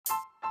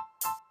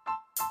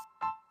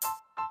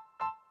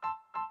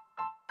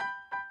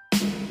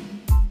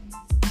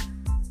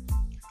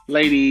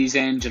ladies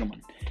and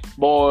gentlemen,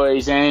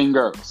 boys and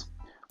girls.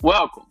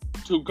 Welcome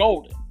to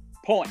Golden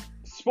Point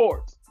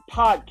Sports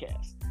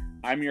Podcast.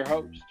 I'm your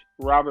host,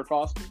 Robert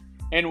Foster,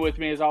 and with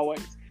me, as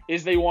always,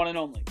 is the one and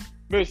only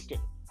Mr.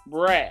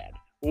 Brad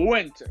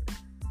Winter.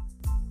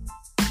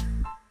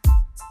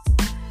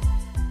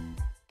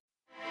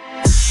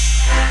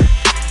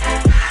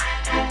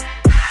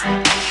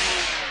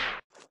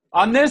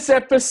 On this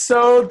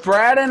episode,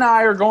 Brad and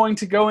I are going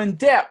to go in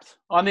depth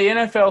on the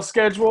NFL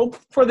schedule,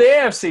 for the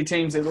AFC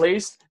teams at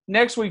least.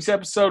 Next week's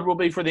episode will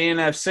be for the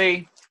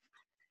NFC.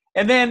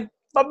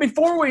 But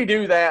before we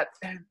do that,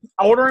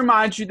 I want to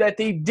remind you that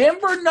the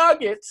Denver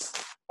Nuggets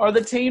are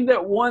the team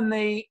that won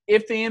the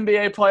If the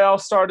NBA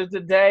Playoffs Started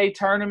Today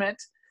tournament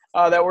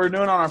that we're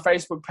doing on our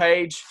Facebook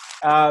page.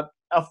 A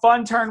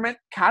fun tournament,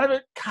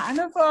 kind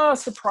of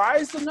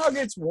surprised the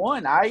Nuggets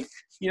won. The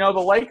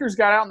Lakers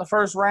got out in the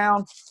first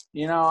round.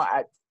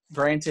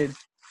 Granted,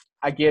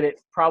 I get it.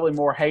 Probably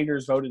more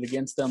haters voted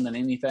against them than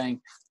anything.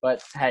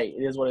 But, hey,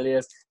 it is what it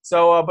is.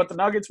 So, but the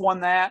Nuggets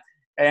won that.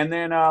 And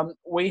then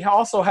we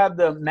also have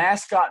the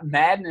Mascot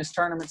Madness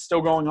tournament still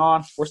going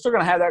on. We're still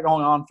going to have that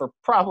going on for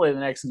probably the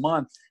next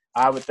month,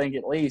 I would think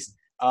at least.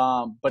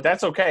 But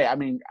that's okay. I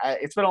mean,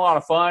 it's been a lot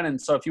of fun.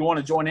 And so if you want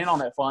to join in on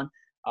that fun,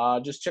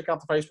 just check out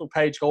the Facebook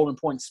page, Golden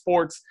Point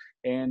Sports.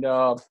 And,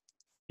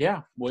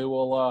 we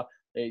will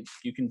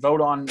you can vote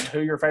on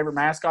who your favorite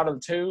mascot of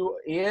the two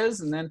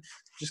is, and then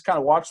just kind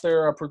of watch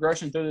their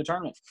progression through the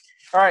tournament.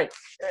 All right,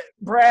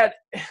 Brad,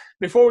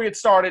 before we get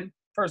started,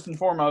 first and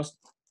foremost,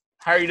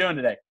 how are you doing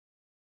today?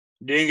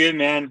 Doing good,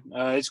 man.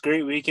 It's a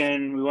great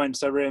weekend. We went and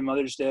celebrated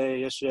Mother's Day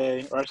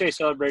yesterday. Or I say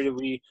celebrated,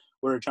 we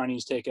were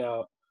Chinese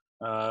takeout.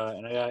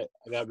 And I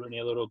got Brittany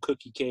a little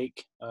cookie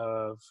cake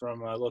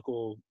from a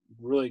local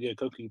really good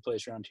cookie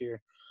place around here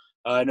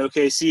in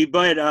OKC.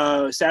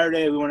 But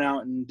Saturday we went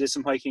out and did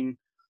some hiking.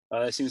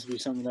 That seems to be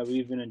something that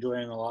we've been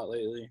enjoying a lot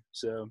lately.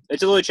 So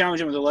it's a little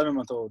challenging with an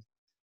 11-month-old,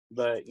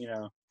 but,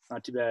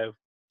 not too bad.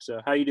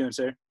 So how you doing,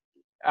 sir?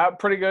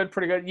 Pretty good.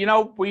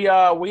 We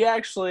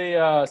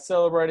actually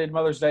celebrated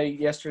Mother's Day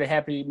yesterday.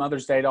 Happy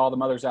Mother's Day to all the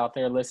mothers out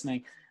there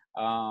listening.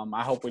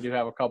 I hope we do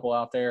have a couple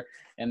out there.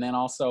 And then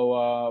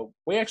also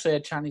we actually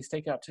had Chinese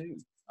takeout too.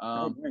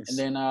 Nice. And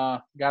then I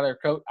got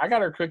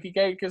her cookie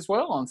cake as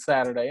well on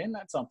Saturday. Isn't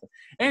that something?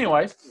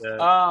 Anyways,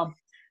 yeah.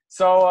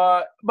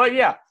 So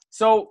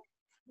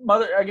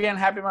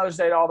happy Mother's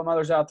Day to all the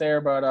mothers out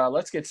there. But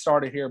let's get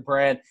started here,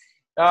 Brad.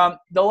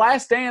 The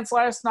Last Dance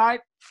last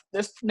night.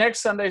 This next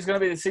Sunday is going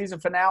to be the season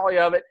finale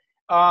of it.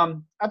 I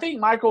think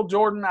Michael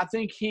Jordan. I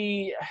think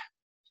he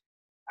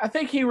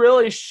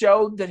really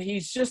showed that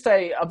he's just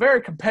a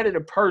very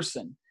competitive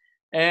person,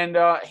 and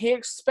he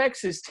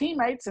expects his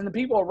teammates and the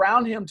people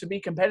around him to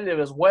be competitive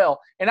as well.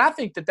 And I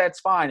think that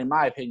that's fine, in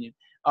my opinion,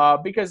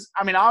 because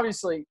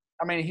obviously,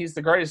 he's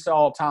the greatest of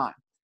all time,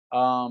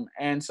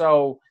 and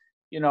so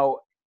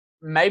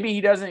maybe he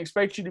doesn't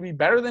expect you to be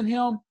better than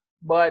him,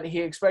 but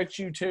he expects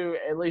you to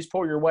at least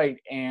pull your weight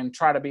and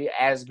try to be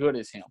as good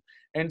as him.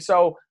 And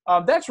so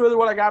that's really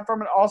what I got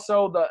from it.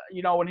 Also,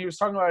 when he was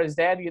talking about his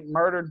dad getting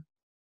murdered,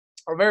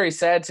 a very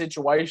sad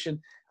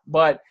situation.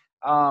 But,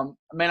 I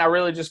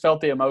really just felt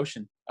the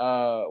emotion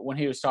when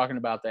he was talking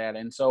about that.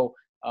 And so,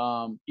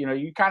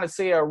 you kind of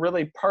see a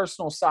really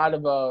personal side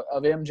of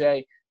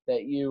MJ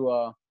that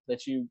you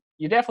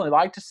definitely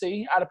like to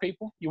see out of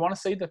people. You want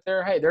to see that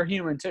they're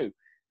human too.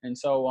 And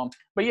so,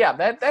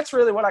 that's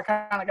really what I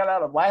kind of got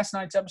out of last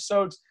night's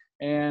episodes,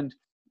 and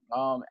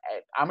I'm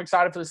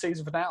excited for the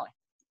season finale.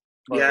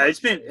 Yeah, it's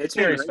been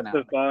great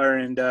so far,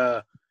 and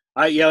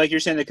like you're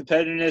saying, the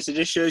competitiveness, it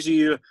just shows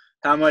you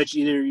how much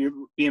either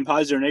you're being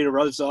positive or negative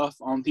rubs off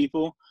on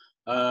people,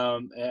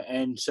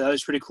 and so that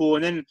was pretty cool.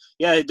 And then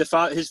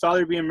his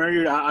father being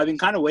murdered, I've been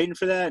kind of waiting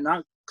for that,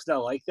 not because I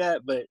like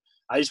that, but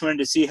I just wanted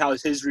to see how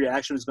his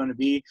reaction was going to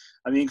be.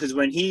 Because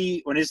when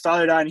his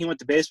father died and he went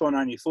to baseball in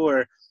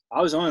 '94.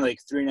 I was only like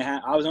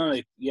 3.5. I was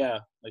only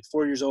like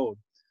 4 years old,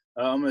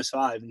 almost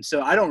 5. And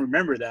so I don't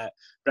remember that.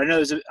 But I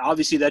know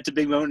obviously that's a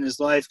big moment in his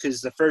life because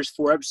the first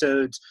 4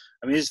 episodes,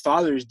 his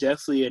father is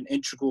definitely an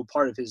integral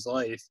part of his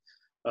life,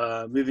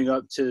 leading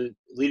up to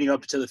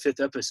the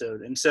 5th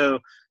episode. And so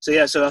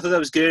I thought that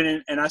was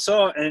good. And I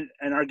saw,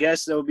 and our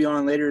guest that will be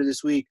on later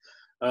this week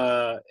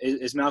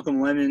is Malcolm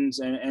Lemons.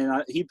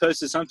 And he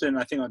posted something,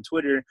 I think, on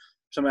Twitter,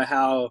 something about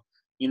how,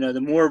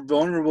 the more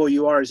vulnerable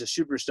you are as a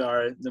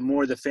superstar, the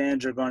more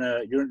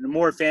the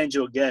more fans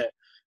you'll get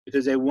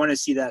because they want to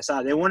see that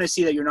side. They want to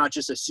see that you're not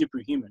just a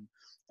superhuman.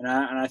 And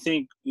I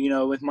think,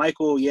 with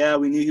Michael,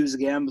 we knew he was a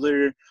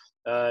gambler.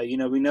 We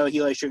know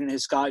he likes drinking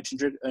his scotch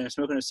and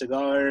smoking a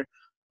cigar.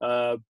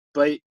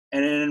 But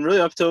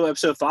really up till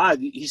episode 5,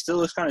 he still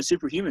looks kind of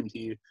superhuman to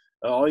you.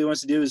 All he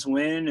wants to do is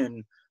win.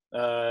 And,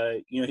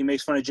 he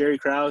makes fun of Jerry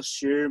Krause,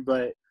 sure,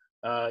 but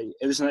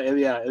it was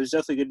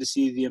definitely good to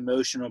see the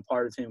emotional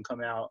part of him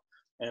come out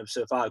in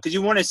episode 5 because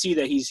you want to see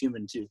that he's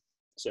human too.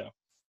 So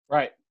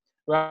right.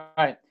 Like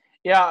I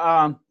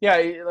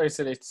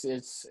said,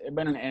 it's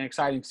been an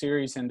exciting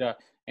series, and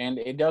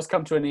it does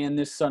come to an end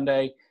this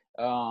Sunday.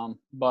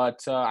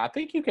 But I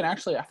think you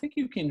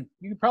can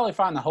probably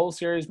find the whole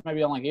series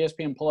maybe on like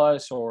ESPN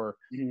Plus or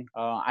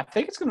I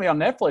think it's going to be on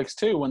Netflix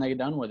too when they get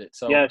done with it.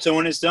 So yeah, so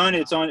when it's done,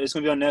 it's going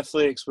to be on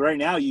Netflix. But right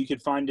now, you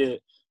could find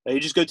it. You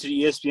just go to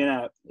the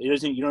ESPN app. You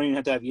don't even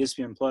have to have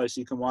ESPN Plus.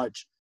 You can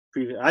watch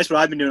previous. That's what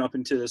I've been doing up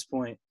until this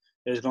point.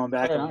 Is going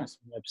back on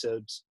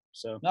episodes.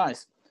 So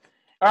nice.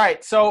 All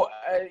right, so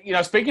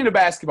speaking of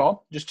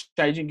basketball, just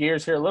changing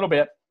gears here a little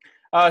bit.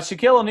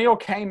 Shaquille O'Neal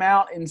came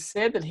out and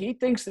said that he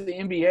thinks that the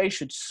NBA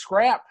should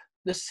scrap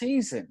the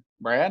season.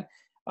 Brad,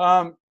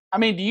 do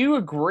you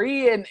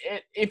agree? And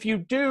if you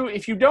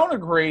don't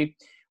agree,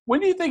 when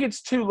do you think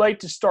it's too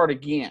late to start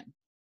again?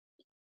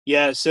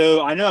 Yeah,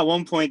 so I know at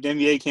one point the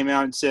NBA came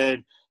out and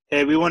said,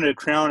 "Hey, we want to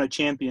crown a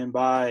champion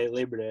by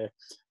Labor Day,"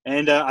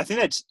 and I think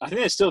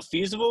that's still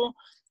feasible.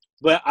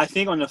 But I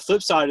think on the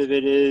flip side of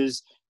it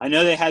is, I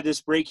know they had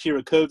this break here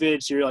with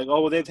COVID, so you're like, oh,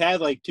 well, they've had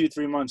like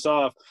 2-3 months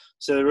off,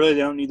 so really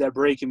they don't need that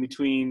break in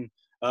between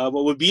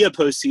what would be a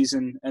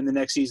postseason and the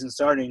next season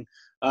starting.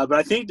 But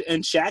I think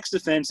in Shaq's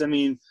defense,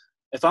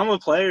 if I'm a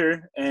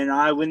player and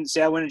I win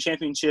a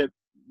championship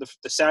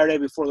the Saturday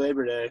before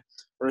Labor Day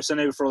or a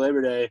Sunday before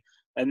Labor Day,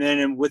 and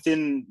then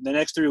within the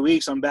next 3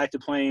 weeks I'm back to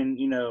playing,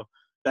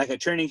 back at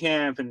training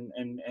camp and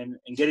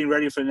getting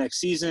ready for the next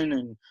season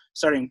and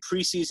starting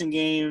preseason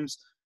games.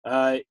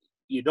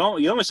 You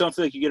almost don't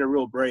feel like you get a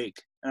real break,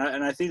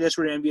 and I think that's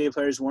where the NBA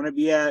players want to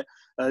be at.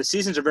 The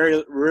seasons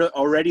are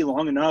already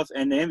long enough,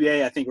 and the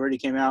NBA I think already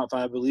came out, if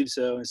I believe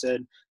so, and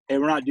said, "Hey,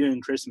 we're not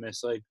doing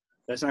Christmas. Like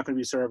that's not going to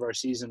be the start of our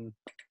season."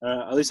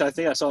 At least I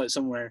think I saw it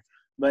somewhere.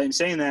 But in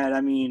saying that,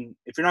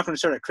 if you're not going to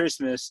start at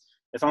Christmas,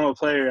 if I'm a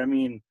player,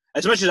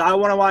 as much as I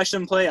want to watch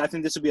them play, I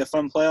think this would be a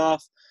fun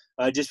playoff.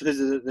 Just because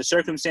of the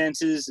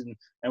circumstances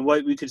and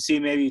what we could see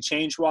maybe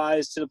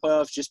change-wise to the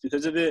playoffs just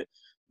because of it.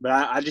 But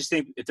I just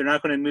think if they're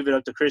not going to move it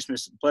up to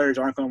Christmas, players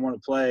aren't going to want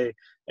to play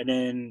and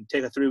then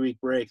take a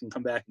 3-week break and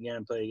come back again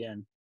and play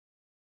again.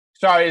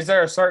 So is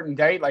there a certain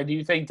date? Like, do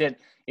you think that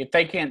if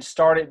they can't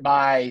start it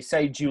by,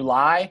 say,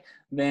 July,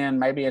 then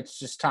maybe it's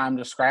just time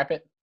to scrap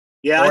it?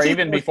 Yeah. Or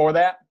even before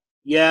that?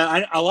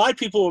 Yeah. A lot of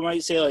people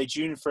might say, like,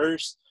 June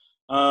 1st.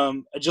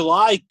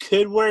 July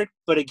could work,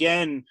 but,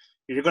 again,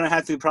 you're going to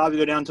have to probably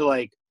go down to,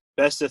 like,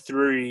 best of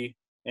 3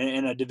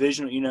 in a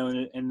division,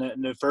 in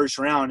the first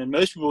round. And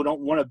most people don't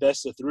want a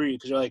best of 3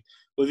 because they're like,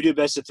 well, if you do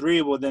a best of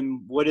 3, well,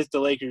 then what if the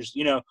Lakers,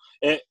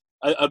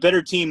 a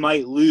better team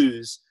might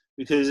lose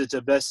because it's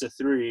a best of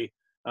 3.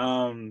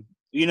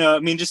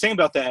 Just think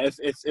about that.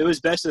 If it was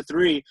best of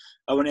 3,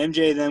 when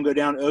MJ and them go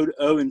down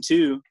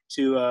 0-2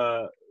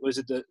 to was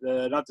it the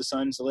not the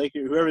Suns, the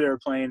Lakers, whoever they were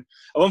playing.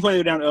 At one point they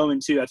go down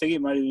 0-2. I think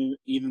it might have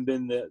even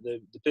been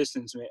the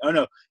Pistons. Oh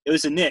no, it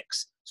was the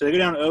Knicks. So they go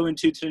down 0-2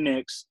 to the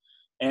Knicks.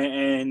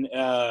 And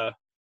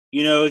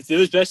if it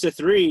was best of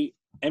 3,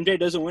 MJ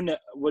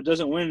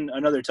doesn't win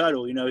another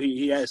title.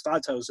 He has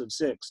 5 titles of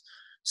 6.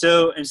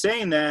 So in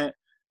saying that,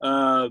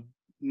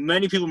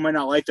 many people might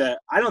not like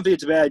that. I don't think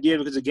it's a bad idea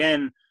because,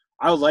 again,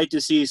 I would like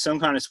to see some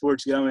kind of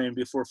sports going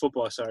before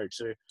football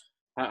starts. Or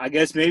I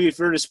guess maybe if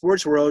you're in the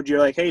sports world, you're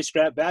like, hey,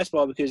 scrap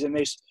basketball because it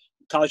makes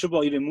college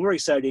football even more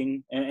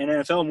exciting and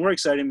NFL more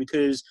exciting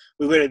because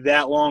we waited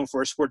that long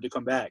for a sport to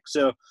come back.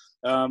 So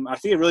I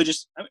think it really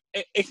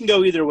it can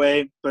go either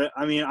way. But,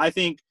 I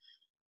think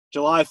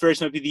July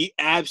 1st might be the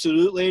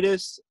absolute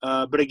latest.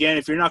 But, again,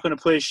 if you're not going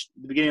to push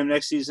the beginning of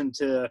next season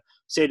to,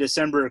 say,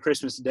 December or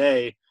Christmas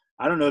Day,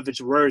 I don't know if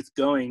it's worth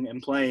going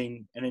and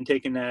playing and then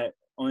taking that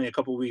only a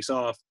couple of weeks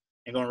off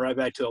and going right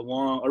back to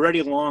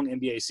already long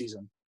NBA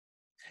season.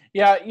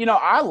 Yeah,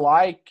 I would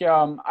like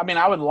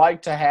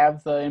to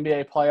have the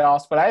NBA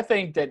playoffs, but I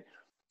think that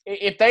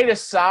if they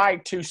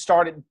decide to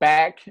start it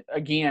back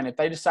again, if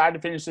they decide to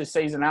finish this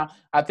season out,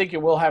 I think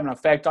it will have an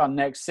effect on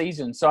next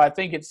season. So I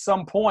think at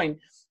some point,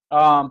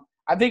 I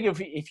think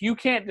if you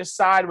can't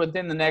decide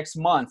within the next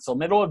month, so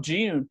middle of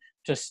June,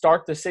 to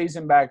start the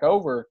season back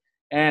over,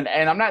 and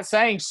I'm not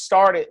saying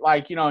start it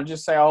like, and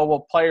just say, oh,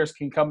 well, players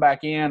can come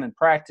back in and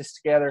practice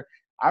together.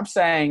 I'm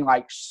saying,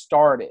 like,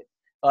 start it.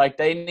 Like,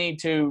 they need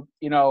to,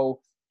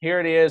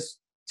 here it is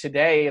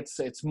today.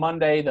 It's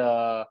Monday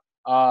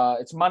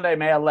it's Monday,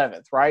 May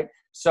 11th, right?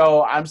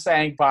 So I'm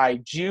saying by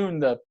June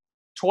the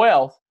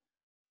 12th,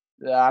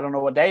 I don't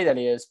know what day that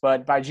is,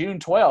 but by June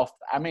 12th,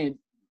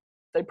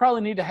 they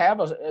probably need to have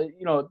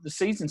the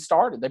season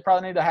started. They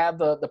probably need to have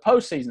the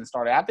postseason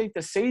started. I think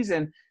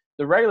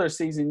the regular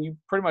season, you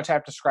pretty much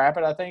have to scrap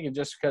it, I think, and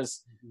just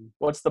because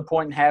what's the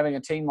point in having a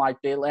team like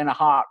the Atlanta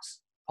Hawks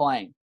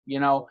playing,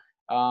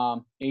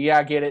 Yeah,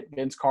 I get it.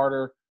 Vince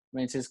Carter,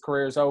 his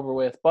career's over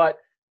with. But,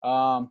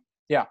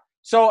 yeah.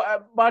 So,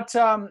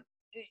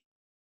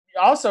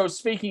 also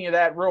speaking of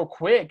that real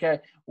quick,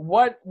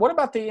 what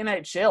about the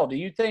NHL? Do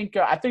you think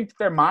I think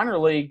their minor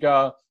leagues,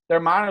 the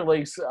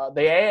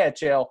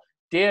AHL,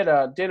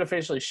 did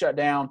officially shut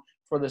down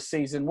for the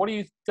season. What do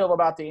you feel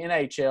about the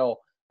NHL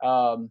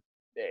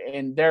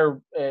and they're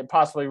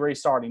possibly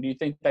restarting? Do you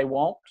think they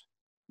won't?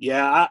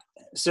 Yeah,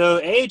 so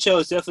AHL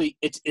is definitely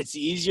it's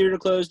easier to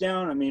close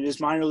down. This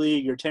minor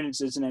league, your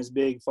attendance isn't as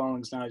big,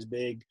 following's not as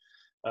big.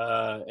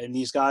 and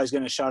these guys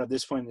getting a shot at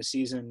this point in the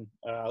season,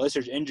 unless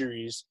there's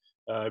injuries,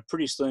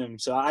 pretty slim.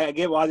 So I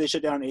get why they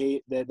shut down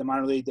the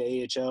minor league,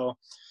 the AHL.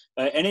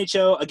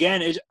 NHL,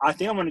 again, I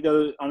think I'm going to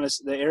go on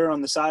the error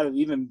on the side of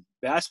even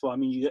basketball. I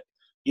mean,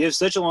 you have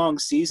such a long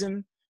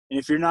season, and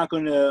if you're not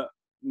going to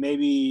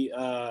maybe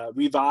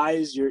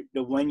revise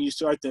when you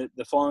start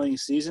the following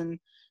season,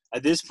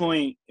 at this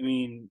point, I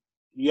mean,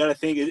 you got to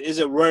think, is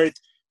it worth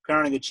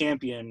crowning a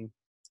champion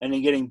and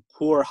then getting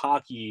poor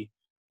hockey,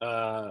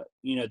 at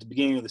the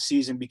beginning of the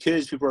season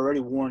because people are already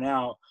worn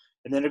out,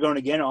 and then they're going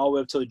again all the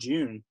way up till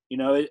June.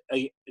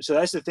 So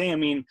that's the thing. I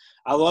mean,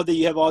 I love that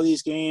you have all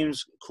these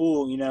games.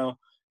 Cool,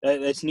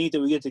 that's neat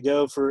that we get to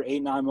go for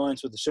 8-9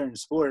 months with a certain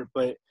sport,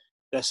 but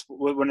that's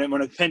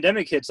when a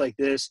pandemic hits like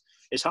this,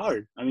 it's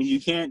hard. I mean, you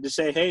can't just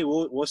say, hey,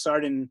 we'll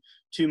start in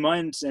 2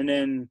 months and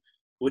then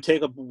we'll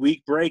take a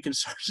week break and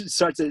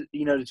start the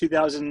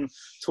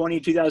 2020,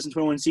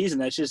 2021 season.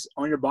 That's just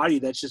on your body.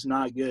 That's just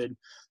not good.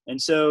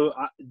 And so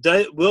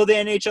will the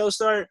NHL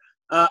start?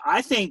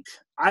 I think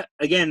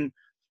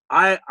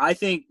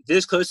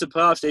this close to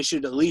playoffs, they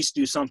should at least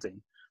do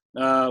something,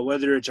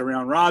 whether it's a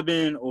round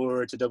robin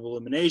or it's a double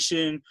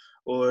elimination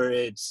or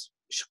it's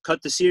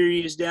cut the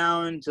series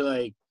down to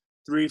like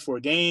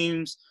 3-4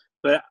 games.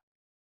 But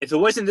if it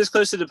wasn't this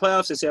close to the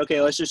playoffs, I'd say,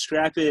 okay, let's just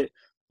scrap it.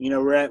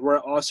 We're at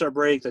All-Star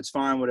break. That's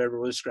fine, whatever.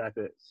 We'll just scrap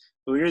it.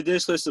 But when you're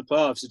this close to the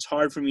playoffs, it's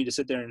hard for me to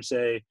sit there and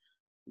say,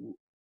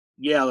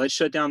 yeah, let's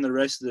shut down the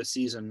rest of the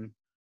season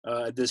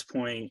at this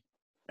point.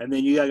 And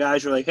then you got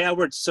guys who are like, hey, I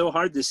worked so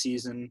hard this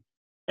season.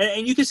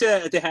 And you can say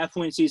that at the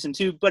half-point season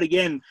too. But,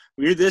 again,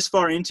 when you're this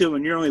far into it,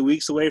 when you're only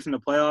weeks away from the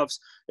playoffs,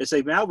 it's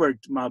like, man, I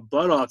worked my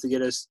butt off to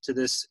get us to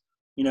this,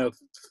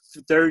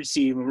 third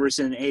seed when we're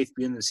sitting in eighth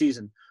beginning of the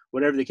season,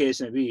 whatever the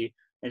case may be.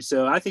 And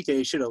so I think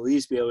they should at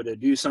least be able to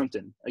do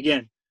something.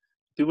 Again,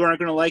 people aren't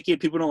going to like it.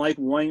 People don't like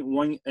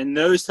one – and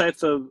those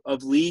types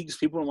of leagues,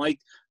 people don't like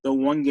the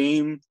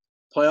one-game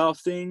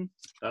playoff thing.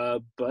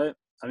 But,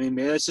 I mean,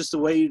 maybe that's just the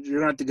way you're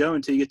going to have to go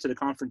until you get to the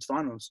conference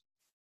finals.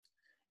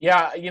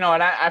 Yeah,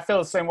 and I feel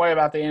the same way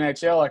about the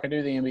NHL like I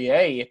do the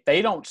NBA. If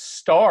they don't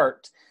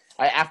start –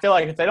 I feel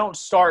like if they don't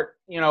start,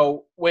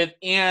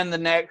 within the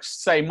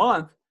next, say,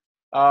 month,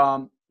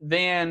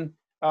 then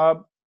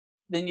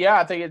yeah,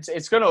 I think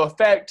it's going to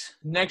affect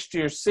next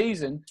year's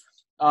season.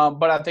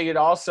 But I think it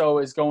also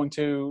is going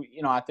to,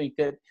 I think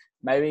that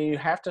maybe you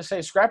have to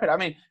say scrap it. I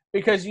mean,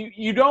 because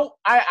you don't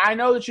 – I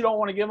know that you don't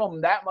want to give them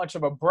that much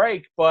of a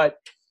break, but,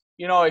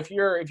 if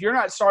you're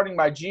not starting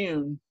by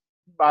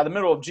the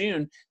middle of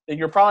June, then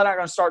you're probably not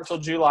going to start until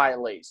July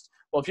at least.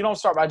 Well, if you don't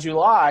start by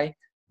July,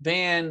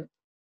 then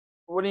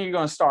when are you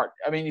going to start?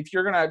 I mean, if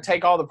you're going to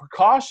take all the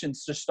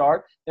precautions to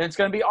start, then it's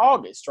going to be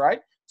August, right?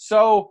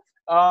 So,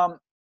 and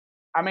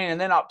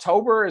then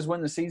October is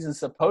when the season's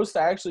supposed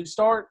to actually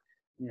start.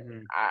 Mm-hmm.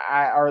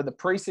 Or the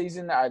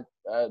preseason.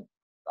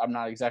 I'm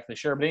not exactly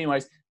sure, but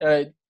anyways,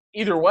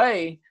 either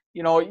way,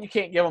 you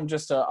can't give them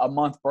just a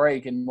month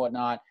break and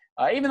whatnot.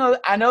 Even though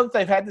I know that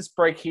they've had this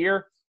break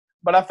here,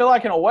 but I feel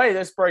like in a way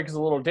this break is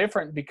a little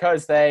different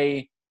because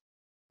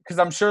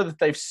I'm sure that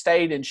they've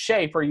stayed in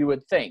shape, or you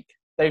would think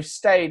they've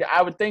stayed.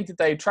 I would think that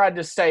they tried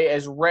to stay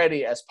as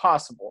ready as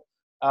possible.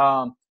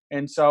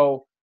 And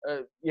so,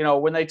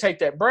 when they take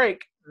that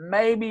break,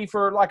 maybe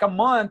for like a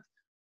month,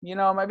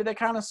 maybe they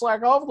kind of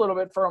slack off a little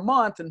bit for a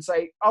month and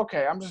say,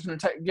 okay, I'm just going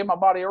to give my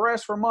body a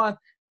rest for a month.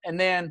 And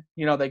then,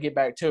 they get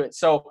back to it.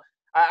 So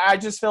I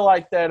just feel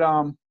like that.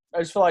 I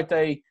just feel like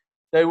they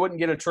wouldn't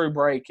get a true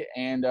break.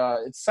 And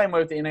it's the same way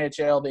with the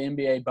NHL, the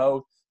NBA,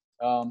 both.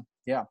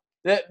 Yeah.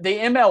 The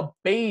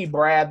MLB,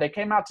 Brad, they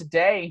came out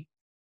today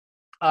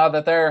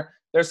that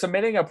they're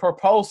submitting a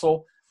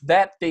proposal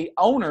that the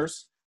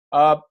owners,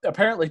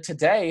 apparently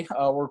today,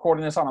 we're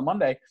recording this on a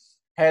Monday,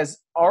 has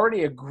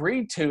already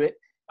agreed to it.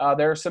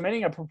 They're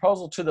submitting a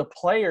proposal to the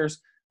players.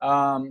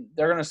 They're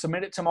going to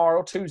submit it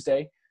tomorrow,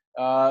 Tuesday.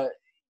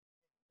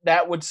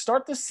 That would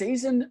start the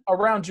season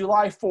around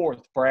July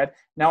 4th, Brad.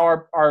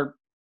 Now,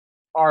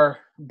 our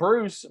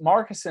Bruce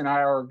Marcus and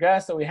our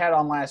guest that we had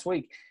on last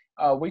week,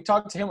 we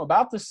talked to him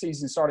about the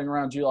season starting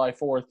around July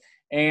 4th.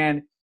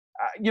 And,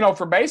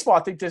 for baseball,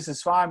 I think this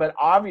is fine, but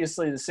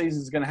obviously the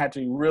season is going to have to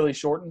be really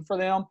shortened for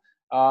them.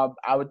 I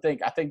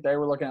think they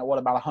were looking at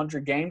about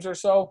 100 games or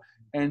so.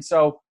 And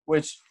so,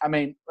 which, I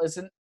mean,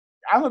 listen,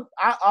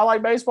 I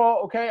like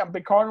baseball. Okay. I'm a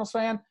big Cardinals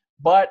fan,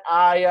 but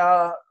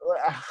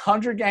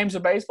 100 games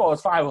of baseball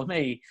is fine with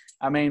me.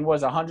 I mean,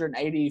 was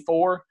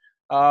 184.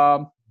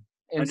 And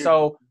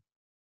so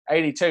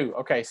 82.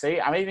 Okay. See,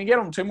 I'm even get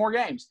them 2 more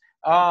games.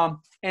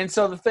 And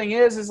so the thing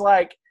is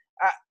like,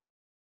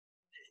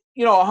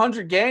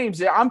 100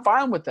 games, I'm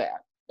fine with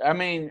that. I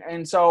mean,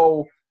 and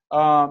so,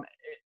 but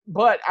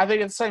I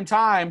think at the same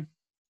time,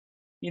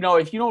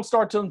 if you don't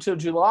start until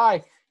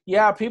July,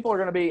 yeah, people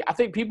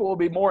will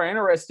be more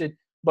interested.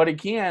 But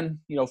again,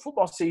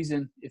 football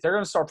season, if they're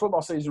going to start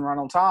football season right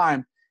on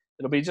time,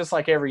 it'll be just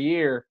like every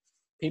year.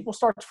 People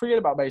start to forget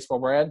about baseball,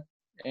 Brad,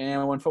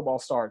 and when football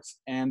starts.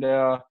 And,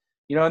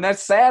 and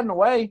that's sad in a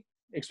way,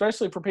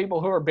 especially for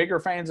people who are bigger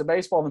fans of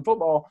baseball than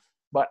football.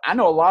 But I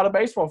know a lot of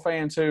baseball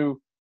fans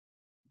who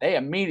they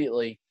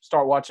immediately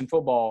start watching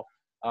football.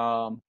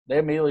 They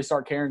immediately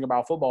start caring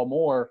about football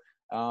more,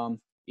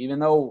 even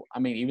though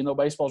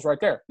baseball's right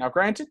there. Now,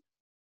 granted,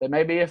 they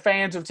may be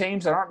fans of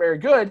teams that aren't very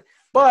good,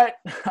 but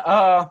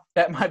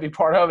that might be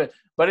part of it.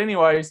 But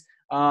anyways,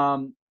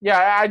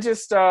 I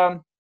just I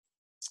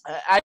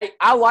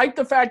like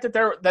the fact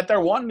that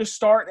they're wanting to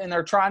start and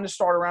they're trying to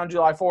start around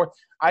July 4th.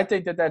 I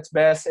think that's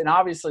best, and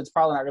obviously it's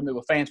probably not going to be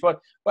with fans.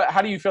 But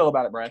how do you feel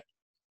about it, Brad?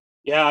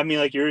 Yeah, I mean,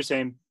 like you were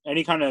saying,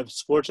 any kind of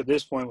sports at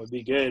this point would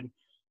be good.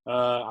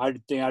 I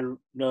think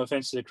no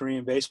offense to the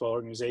Korean baseball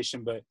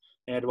organization, but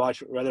I'd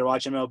rather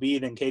watch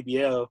MLB than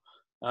KBO.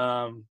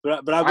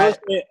 But I will say,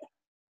 yeah.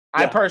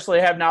 I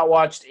personally have not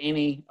watched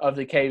any of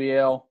the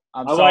KBL.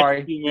 I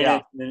watched a few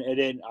minutes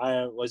and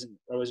I wasn't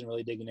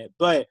really digging it.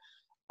 But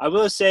I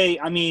will say,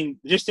 I mean,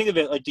 just think of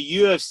it like the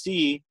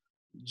UFC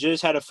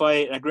just had a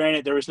fight. And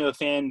granted, there was no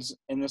fans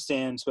in the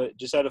stands, but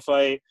just had a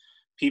fight.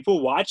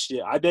 People watched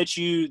it. I bet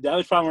you that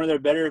was probably one of their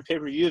better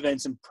pay-per-view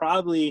events in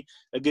probably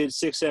a good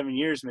 6-7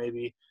 years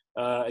maybe.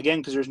 Again,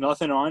 because there's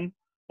nothing on.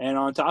 And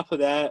on top of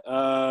that,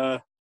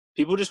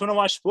 people just want to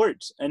watch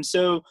sports. And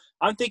so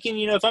I'm thinking,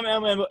 if I'm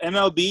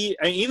MLB,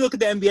 I mean, even look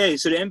at the NBA.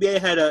 So the NBA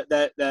had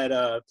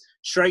that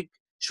strike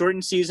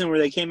shortened season where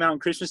they came out on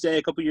Christmas Day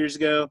a couple years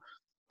ago.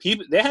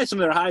 They had some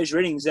of their highest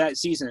ratings that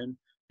season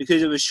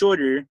because it was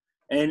shorter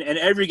and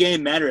every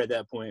game mattered at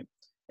that point.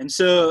 And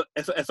so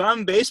if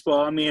I'm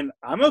baseball, I mean,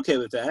 I'm okay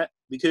with that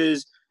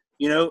because,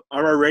 are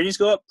our ratings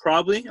go up?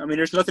 Probably. I mean,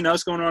 there's nothing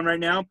else going on right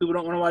now. People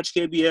don't want to watch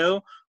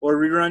KBO or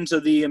reruns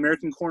of the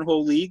American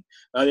Cornhole League.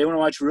 They want to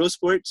watch real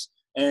sports.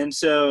 And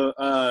so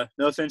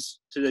no offense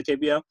to the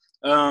KBO.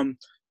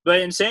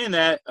 But in saying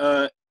that,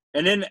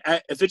 and then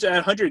if it's at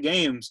 100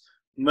 games,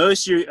 I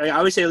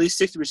would say at least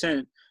 60%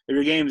 of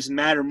your games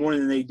matter more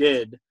than they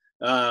did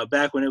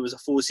back when it was a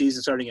full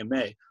season starting in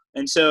May.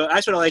 And so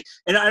that's what I like.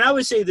 And I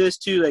would say this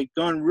too, like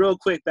going real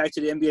quick back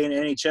to the NBA and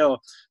NHL,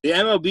 the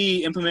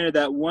MLB implemented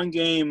that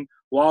one-game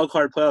wild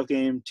card playoff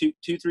game 2-3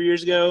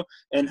 years ago,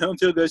 and home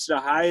field goes to the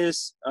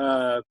highest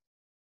the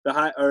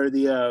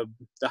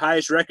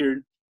highest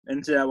record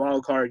into that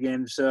wild card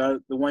game. So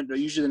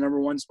usually the number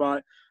one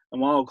spot on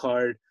wild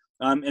card.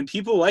 And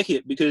people like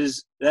it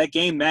because that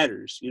game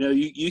matters.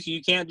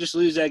 You can't just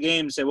lose that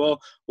game and say, well,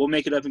 we'll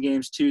make it up in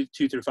games 2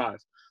 through 5.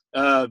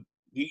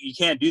 You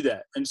can't do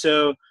that. And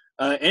so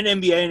in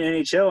NBA and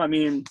NHL, I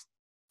mean,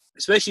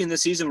 especially in the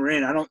season we're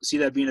in, I don't see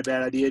that being a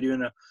bad idea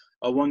doing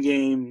a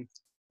one-game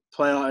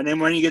playoff. And then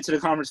when you get to the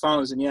conference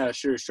finals, and yeah,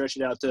 sure, stretch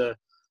it out to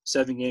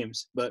 7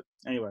 games. But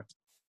anyway.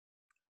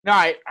 No,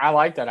 I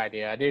like that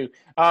idea. I do.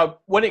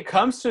 When it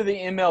comes to the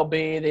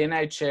MLB, the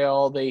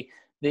NHL, the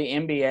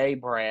NBA,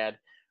 Brad,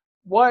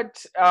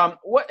 what I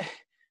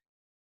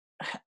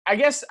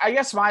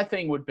guess my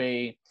thing would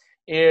be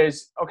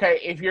is, okay,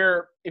 if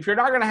you're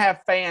not going to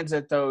have fans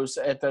at those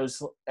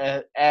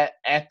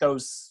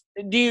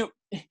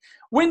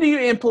when do you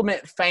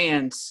implement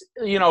fans?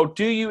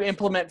 Do you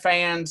implement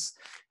fans,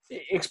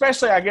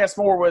 especially I guess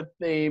more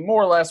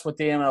or less with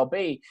the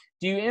MLB?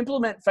 Do you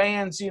implement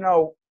fans,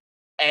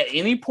 at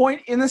any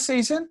point in the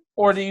season,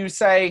 or do you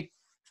say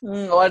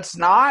let's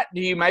not?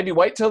 Do you maybe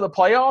wait till the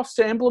playoffs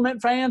to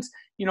implement fans?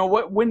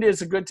 When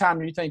is a good time,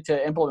 do you think,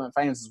 to implement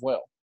fans as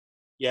well?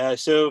 Yeah,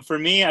 so for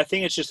me, I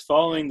think it's just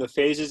following the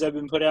phases that have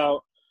been put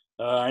out.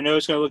 I know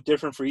it's going to look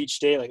different for each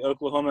state. Like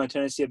Oklahoma and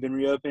Tennessee have been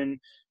reopened.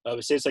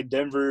 But states like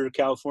Denver,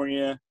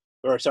 California,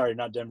 or sorry,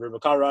 not Denver,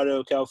 but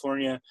Colorado,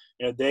 California,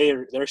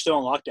 they're still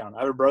in lockdown.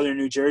 I have a brother in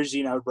New Jersey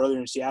and I have a brother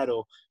in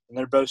Seattle, and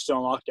they're both still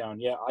in lockdown.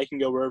 Yeah, I can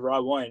go wherever I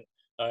want.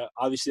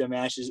 Obviously, a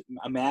mask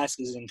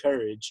is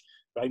encouraged,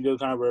 but I can go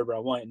kind of wherever I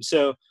want. And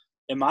so,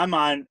 in my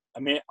mind, I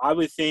mean, I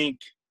would think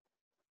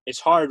it's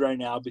hard right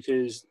now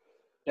because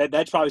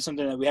that's probably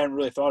something that we haven't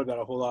really thought about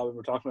a whole lot when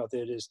we're talking about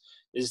it.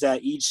 Is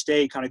that each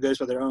state kind of goes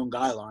by their own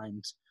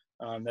guidelines.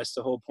 That's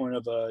the whole point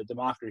of a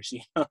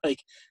democracy.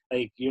 like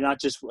you're not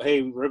just,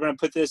 hey, we're going to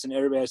put this and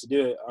everybody has to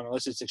do it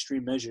unless it's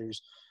extreme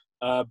measures.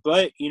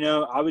 But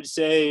I would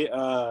say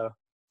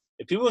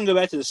if people can go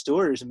back to the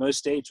stores in most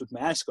states with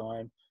masks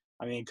on,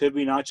 I mean, could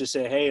we not just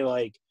say, hey,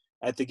 like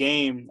at the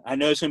game, I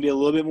know it's going to be a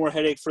little bit more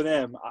headache for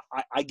them.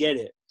 I get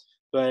it.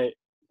 But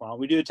why don't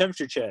we do a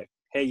temperature check?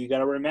 Hey, you got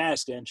to wear a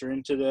mask to enter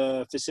into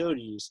the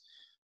facilities.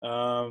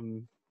 Have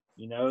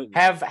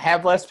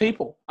less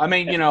people. I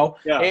mean,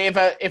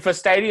 if a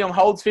stadium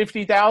holds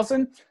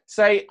 50,000,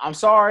 say, I'm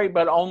sorry,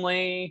 but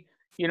only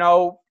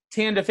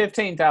 10 to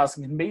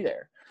 15,000 can be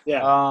there.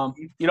 Yeah.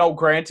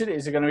 Granted,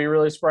 is it going to be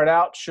really spread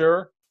out?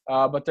 Sure,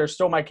 but they're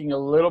still making a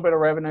little bit of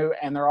revenue,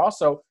 and they're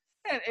also,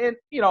 and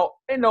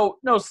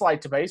no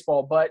slight to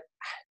baseball, but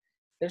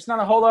there's not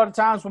a whole lot of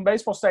times when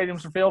baseball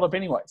stadiums are filled up,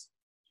 anyways.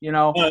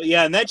 Yeah,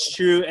 and that's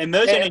true, and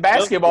most and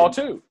basketball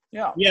too.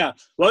 Yeah. Yeah.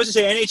 Well, I was to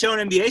say NHL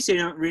and NBA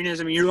stadium arenas.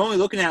 I mean, you're only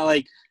looking at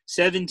like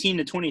 17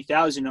 to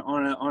 20,000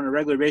 on a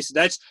regular basis.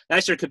 That's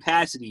their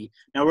capacity.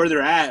 Now, where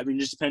they're at, I mean,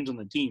 it just depends on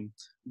the team.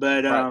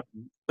 But right.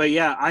 But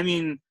yeah, I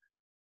mean,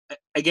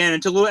 again,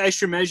 it's a little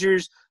extra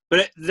measures.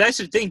 But that's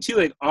the thing too.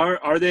 Like,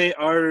 are the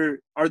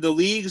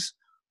leagues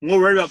more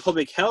worried about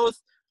public health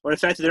or the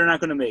fact that they're not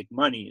going to make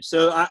money?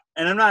 So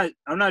I'm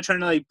not trying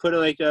to like put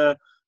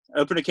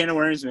open a can of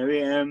worms.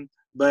 Maybe I am,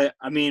 but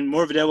I mean,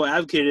 more of a devil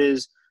advocate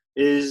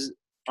is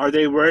are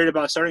they worried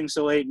about starting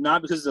so late?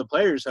 Not because of the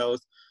players'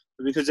 health,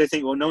 but because they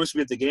think, well, no one's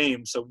going to be at the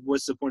game. So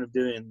what's the point of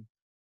doing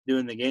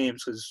the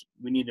games? Because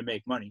we need to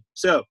make money.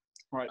 So.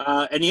 Right.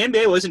 And the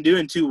NBA wasn't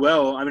doing too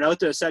well. I mean, I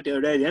looked at a stat the other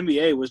day. The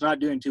NBA was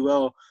not doing too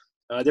well.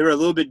 They were a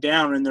little bit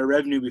down in their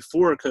revenue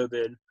before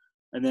COVID,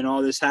 and then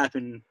all this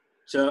happened.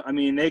 So, I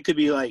mean, they could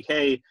be like,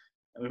 hey,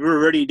 we're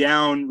already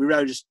down. We'd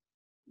rather just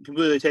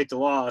completely take the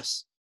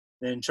loss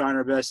than trying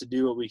our best to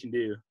do what we can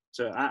do.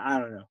 So, I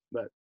don't know.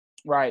 But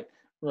Right.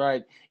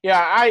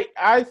 Yeah,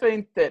 I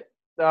think that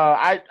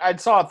I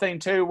saw a thing,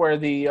 too, where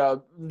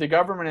the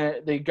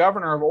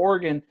governor of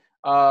Oregon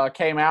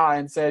came out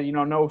and said,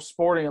 no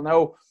sporting,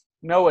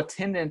 no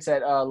attendance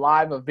at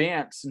live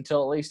events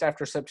until at least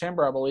after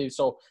September, I believe.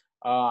 So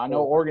I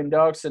know Oregon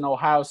Ducks and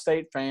Ohio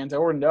State fans,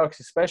 Oregon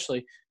Ducks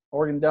especially,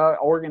 Oregon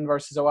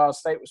versus Ohio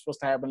State was supposed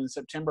to happen in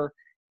September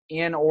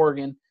in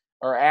Oregon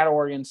or at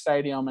Oregon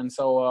Stadium. And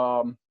so,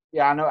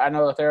 I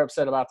know that they're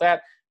upset about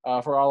that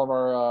for all of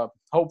our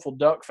hopeful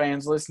Duck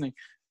fans listening.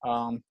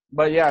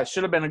 But, yeah, it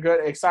should have been a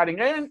good, exciting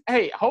 – and,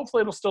 hey,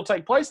 hopefully it'll still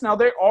take place. Now,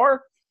 there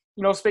are,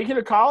 speaking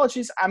of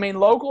colleges, I mean,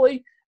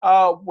 locally –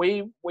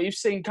 we've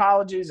seen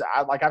colleges.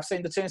 I've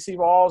seen the Tennessee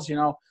Vols.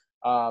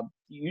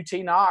 UT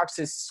Knox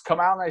has come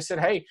out and they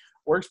said, "Hey,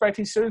 we're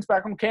expecting students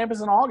back on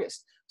campus in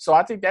August." So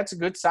I think that's a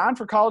good sign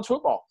for college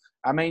football.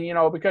 I mean,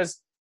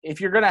 because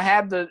if you're going to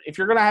have the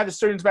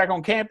students back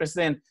on campus,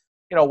 then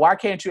why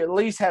can't you at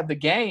least have the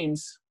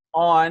games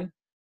on?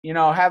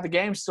 Have the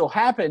games still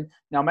happen.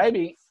 Now,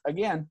 maybe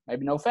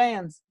no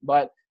fans,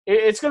 but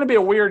it's going to be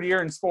a weird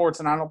year in sports,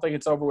 and I don't think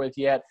it's over with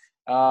yet.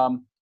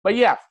 But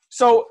yeah,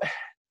 so.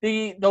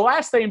 The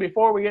last thing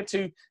before we get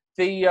to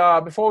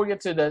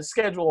the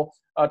schedule,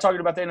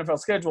 talking about the NFL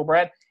schedule,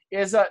 Brad,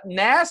 is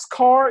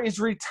NASCAR is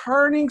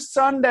returning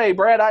Sunday.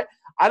 Brad,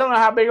 I don't know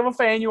how big of a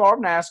fan you are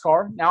of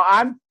NASCAR. Now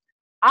I'm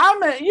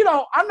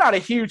not a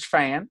huge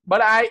fan,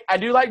 but I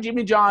do like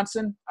Jimmy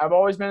Johnson. I've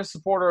always been a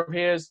supporter of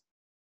his,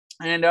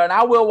 and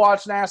I will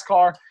watch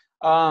NASCAR.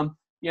 A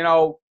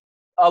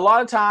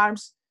lot of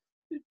times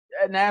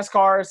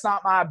NASCAR is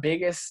not my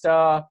biggest.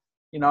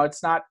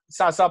 It's not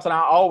something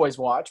I always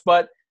watch,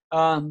 but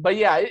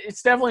yeah,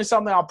 it's definitely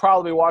something I'll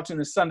probably be watching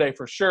this Sunday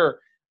for sure.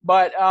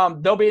 But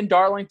they'll be in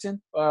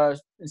Darlington,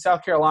 in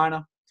South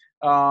Carolina,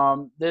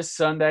 this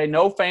Sunday.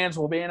 No fans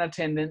will be in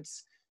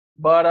attendance.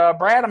 But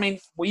Brad, I mean,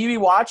 will you be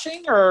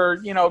watching,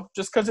 or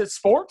just because it's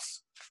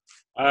sports?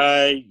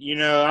 I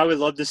would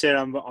love to say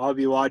I'll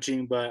be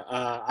watching, but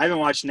I haven't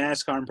watched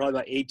NASCAR in probably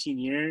about 18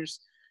 years.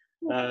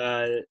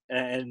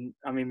 And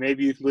I mean,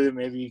 maybe you can believe it,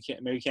 maybe you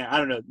can't. I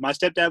don't know. My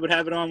stepdad would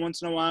have it on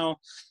once in a while,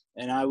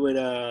 and I would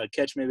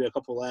catch maybe a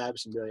couple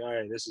laps and be like, all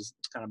right, this is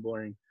kind of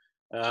boring.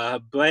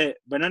 But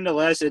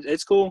nonetheless,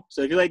 it's cool.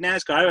 So if you like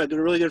NASCAR, I have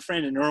a really good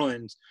friend in New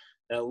Orleans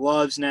that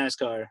loves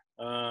NASCAR,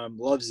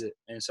 loves it,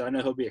 and so I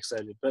know he'll be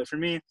excited. But for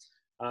me,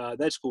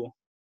 that's cool.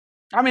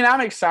 I mean,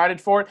 I'm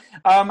excited for it.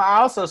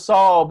 I also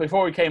saw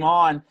before we came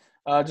on,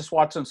 just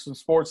watching some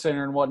Sports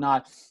Center and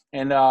whatnot,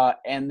 and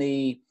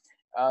the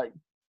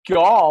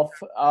golf.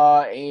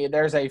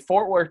 There's a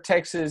Fort Worth,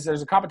 Texas.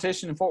 There's a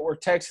competition in Fort Worth,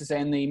 Texas,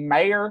 and the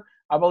mayor,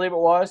 I believe it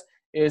was,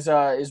 is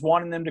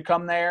wanting them to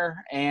come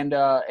there and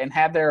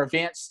have their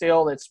event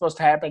still. It's supposed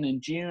to happen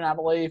in June, I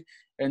believe,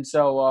 and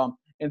so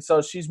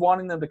she's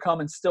wanting them to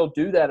come and still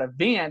do that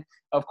event.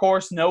 Of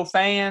course, no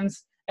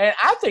fans, and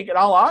I think, in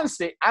all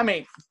honesty, I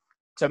mean,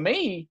 to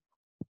me,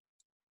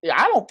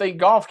 I don't think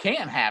golf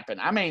can happen.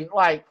 I mean,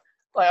 like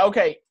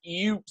okay,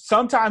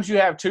 sometimes you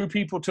have two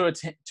people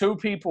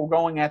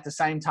going at the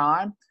same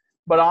time,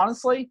 but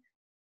honestly,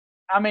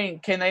 I mean,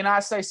 can they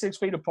not stay 6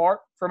 feet apart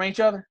from each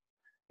other?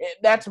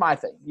 That's my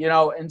thing,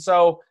 And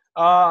so,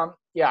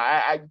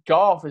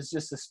 golf is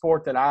just a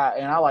sport that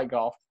I like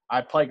golf.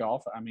 I play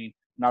golf. I mean,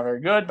 not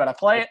very good, but I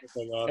play it,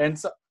 and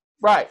so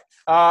right.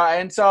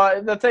 And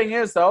so the thing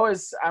is, though,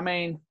 I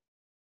mean,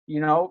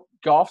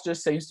 golf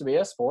just seems to be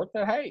a sport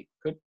that, hey,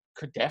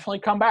 could definitely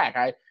come back.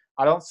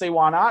 I don't see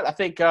why not. I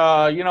think,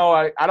 I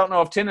don't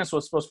know if tennis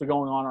was supposed to be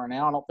going on right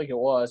now. I don't think it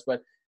was,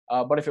 but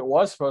if it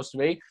was supposed to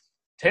be,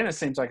 tennis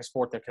seems like a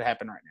sport that could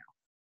happen right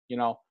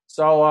now,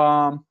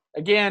 So,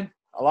 again,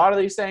 a lot of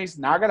these things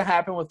not going to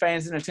happen with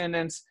fans in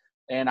attendance,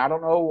 and I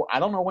don't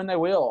know when they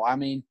will. I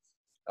mean,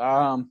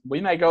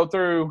 we may go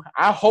through –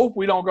 I hope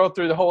we don't go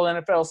through the whole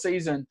NFL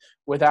season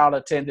without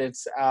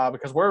attendance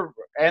because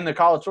and the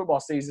college football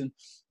season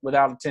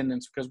without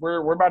attendance, because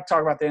we're about to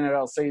talk about the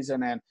NFL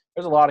season, and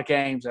there's a lot of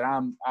games that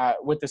I'm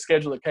with the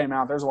schedule that came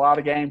out. There's a lot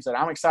of games that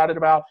I'm excited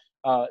about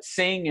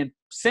seeing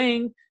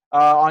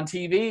on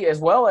TV, as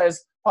well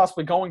as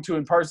possibly going to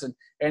in person.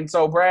 And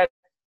so, Brad,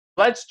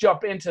 let's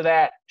jump into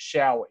that,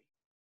 shall we?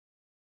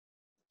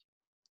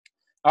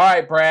 All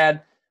right,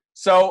 Brad.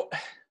 So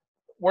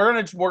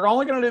we're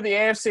only gonna do the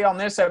AFC on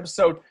this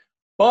episode,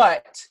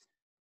 but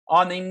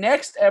on the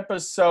next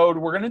episode,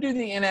 we're going to do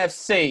the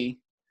NFC.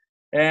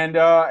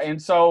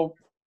 And so,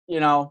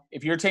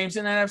 if your team's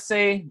in the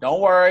NFC,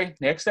 don't worry.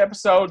 Next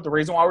episode, the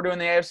reason why we're doing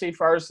the AFC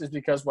first is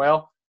because,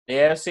 well, the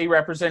AFC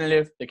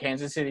representative, the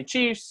Kansas City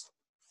Chiefs,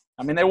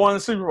 they won the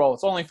Super Bowl.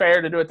 It's only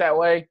fair to do it that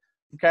way.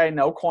 Okay,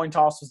 no coin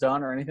toss was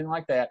done or anything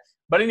like that.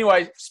 But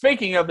anyway,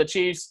 speaking of the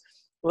Chiefs,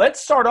 let's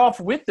start off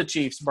with the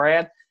Chiefs,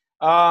 Brad.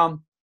 I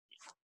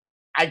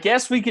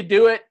guess we could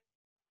do it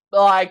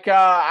like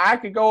I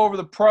could go over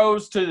the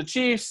pros to the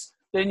Chiefs,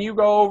 then you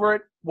go over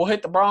it. We'll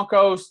hit the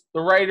Broncos,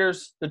 the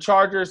Raiders, the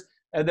Chargers,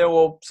 and then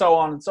we'll so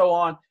on and so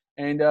on,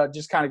 and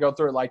just kind of go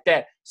through it like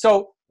that.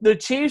 So the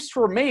Chiefs,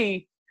 for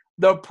me,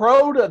 the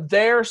pro to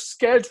their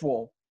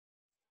schedule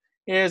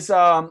is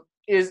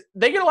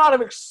they get a lot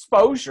of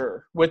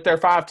exposure with their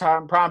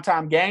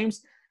primetime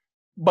games,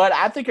 but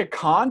I think a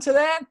con to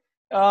that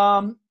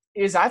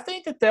is I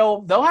think that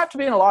they'll have to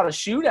be in a lot of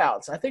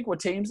shootouts. I think with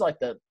teams like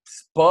the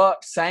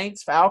Bucs,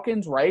 Saints,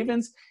 Falcons,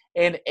 Ravens,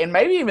 and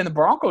maybe even the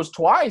Broncos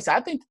twice,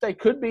 I think that they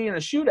could be in a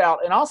shootout.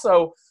 And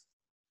also,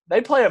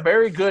 they play a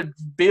very good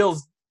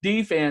Bills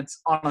defense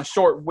on a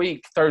short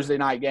week Thursday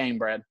night game,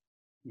 Brad.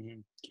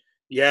 Mm-hmm.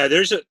 Yeah, I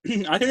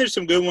think there's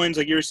some good ones,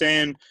 like you were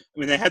saying.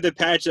 They had the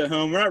Pats at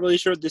home. We're not really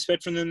sure what to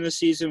expect from them this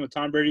season with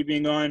Tom Brady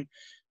being on.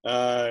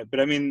 But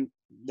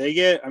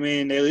they at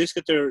least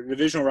get their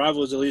divisional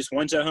rivals at least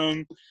once at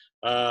home.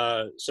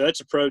 So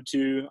that's a pro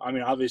too.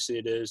 Obviously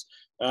it is.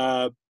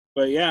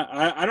 But yeah,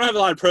 I don't have a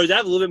lot of pros. I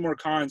have a little bit more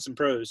cons than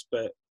pros,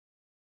 but.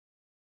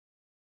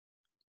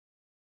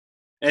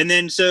 And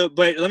then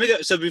but let me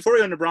go. So before we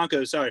go into the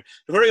Broncos,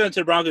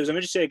 let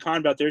me just say a con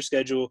about their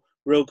schedule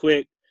real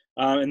quick.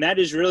 And that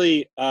is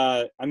really,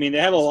 they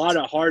have a lot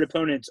of hard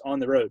opponents on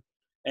the road.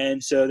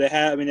 And so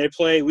they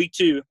play week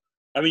 2.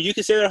 You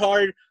can say they're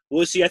hard.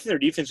 We'll see. I think their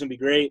defense will be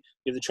great.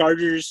 You have the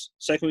Chargers,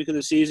 second week of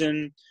the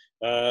season.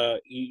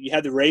 You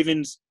have the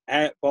Ravens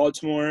at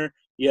Baltimore.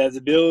 You have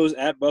the Bills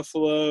at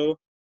Buffalo.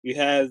 You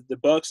have the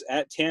Bucs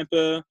at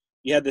Tampa.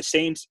 You have the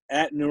Saints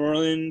at New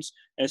Orleans.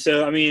 And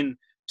so,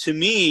 to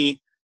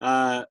me,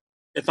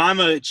 if I'm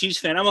a Chiefs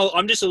fan,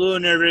 I'm just a little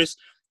nervous.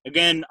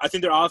 Again, I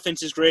think their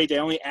offense is great. They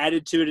only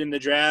added to it in the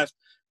draft.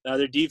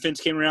 Their defense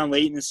came around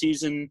late in the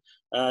season.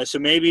 So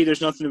maybe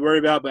there's nothing to worry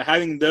about. But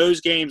having those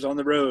games on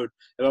the road,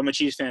 if I'm a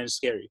Chiefs fan, is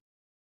scary.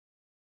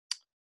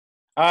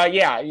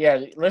 Yeah.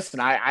 Listen,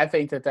 I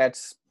think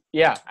that's –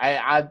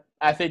 I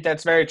think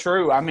that's very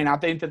true. I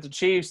think that the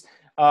Chiefs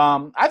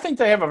I think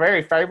they have a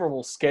very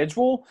favorable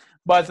schedule.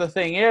 But the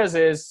thing is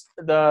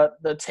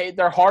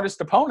their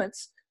hardest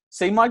opponents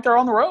seem like they're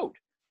on the road.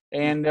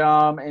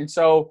 And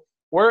so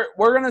 – We're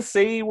gonna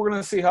see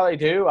how they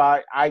do.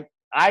 I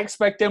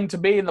expect them to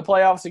be in the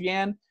playoffs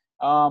again,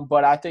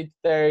 but I think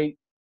they're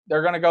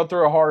gonna go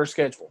through a harder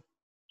schedule.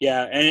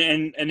 Yeah,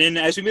 and then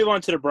as we move on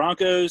to the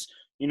Broncos,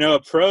 a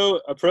pro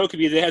could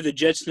be they have the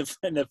Jets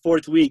in the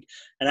 4th week,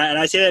 and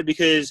I say that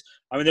because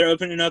they're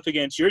opening up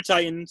against your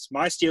Titans,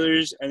 my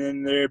Steelers, and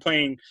then they're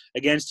playing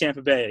against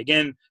Tampa Bay.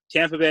 Again,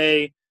 Tampa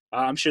Bay.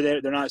 I'm sure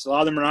they're not. A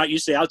lot of them are not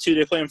used to altitude.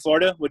 They play in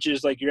Florida, which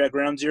is like you're at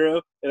ground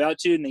zero of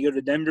altitude, and they go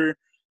to Denver.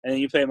 And then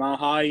you play Mile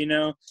High,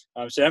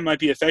 so that might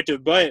be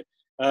effective. But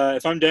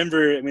if I'm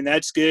Denver,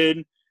 that's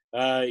good.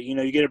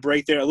 You get a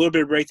break there, a little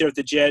bit of break there with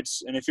the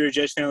Jets. And if you're a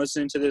Jets fan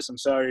listening to this, I'm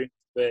sorry,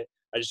 but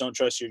I just don't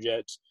trust your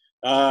Jets.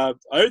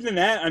 Other than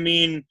that,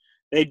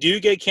 they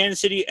do get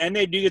Kansas City and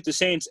they do get the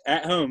Saints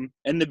at home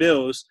and the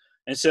Bills.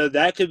 And so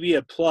that could be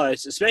a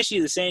plus, especially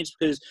the Saints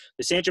because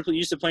the Saints are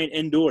used to playing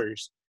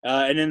indoors.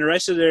 And then the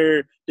rest of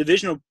their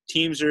divisional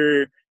teams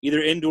are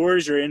either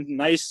indoors or in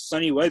nice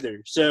sunny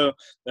weather. So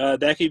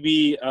that could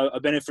be a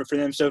benefit for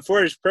them. So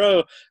for his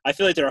pro, I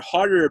feel like they're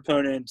harder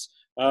opponents.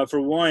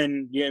 For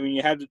one, you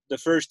have the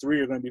first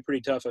 3 are going to be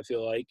pretty tough, I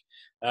feel like.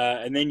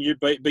 And then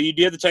but you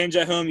do have the Titans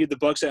at home. You have the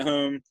Bucs at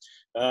home.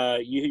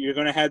 You're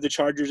going to have the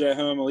Chargers at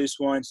home at least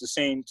once, the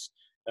Saints.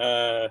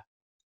 I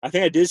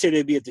think I did say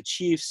they'd be at the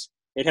Chiefs.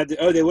 They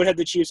would have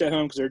the Chiefs at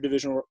home because they're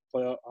divisional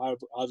playoff,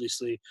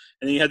 obviously,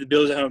 and then you have the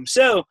Bills at home.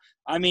 So,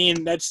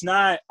 that's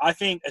not. I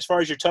think as far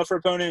as your tougher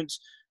opponents,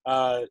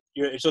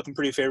 it's looking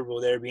pretty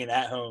favorable there, being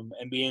at home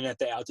and being at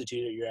the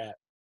altitude that you're at.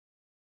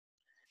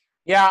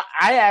 Yeah,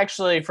 I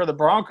actually for the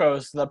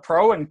Broncos, the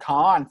pro and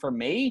con for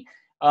me,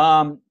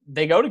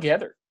 they go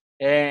together,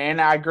 and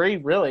I agree.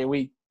 Really,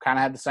 we kind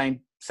of had the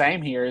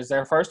same here. Is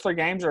their first 3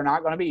 games are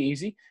not going to be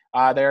easy.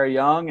 They're a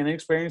young and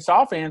inexperienced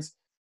offense,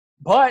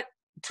 but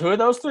 2 of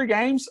those 3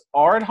 games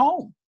are at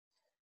home.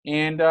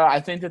 And I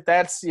think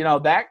that's,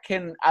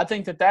 I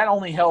think that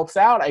only helps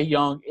out a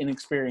young,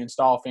 inexperienced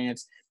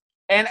offense.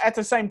 And at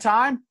the same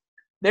time,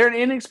 they're an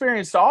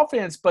inexperienced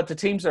offense, but the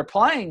teams they're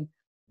playing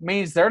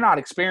means they're not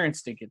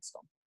experienced against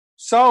them.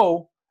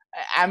 So,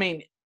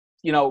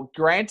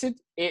 granted,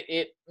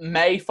 it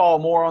may fall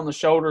more on the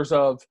shoulders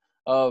of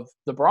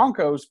the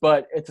Broncos,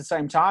 but at the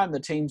same time,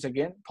 the teams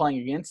playing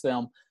against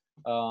them,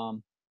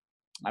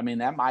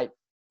 that might –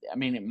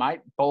 it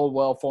might bode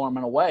well for them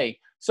in a way.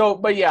 So,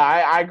 but yeah,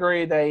 I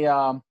agree.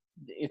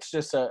 It's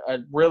just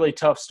a really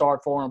tough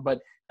start for them.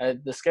 But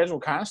the schedule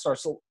kind of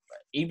starts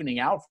evening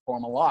out for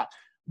them a lot.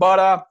 But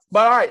all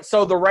right,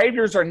 so the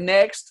Raiders are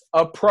next.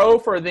 A pro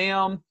for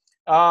them.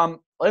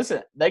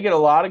 Listen, they get a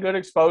lot of good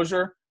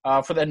exposure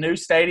for the new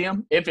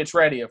stadium, if it's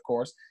ready, of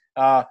course.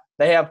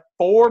 They have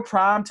 4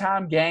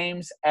 primetime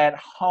games at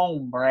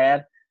home,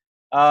 Brad.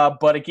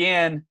 But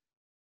again,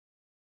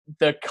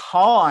 the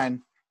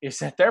con is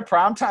that their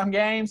primetime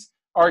games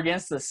are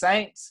against the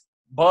Saints,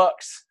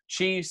 Bucks,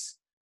 Chiefs,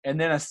 and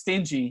then a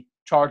stingy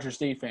Chargers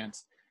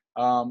defense.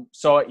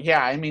 So,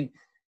 yeah, I mean,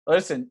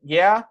 listen,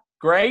 yeah,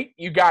 great.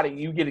 You got it.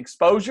 You get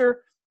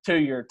exposure to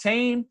your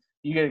team.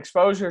 You get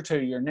exposure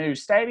to your new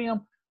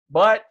stadium.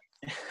 But,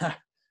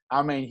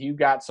 I mean, you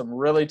got some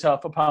really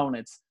tough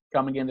opponents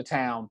coming into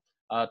town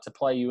to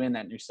play you in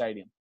that new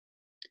stadium.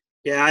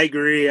 Yeah, I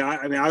agree.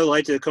 I mean, I would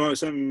like to come up with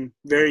something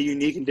very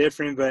unique and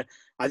different, but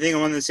I think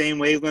I'm on the same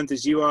wavelength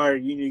as you are.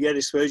 You get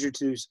exposure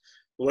to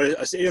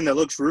a stadium that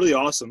looks really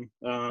awesome.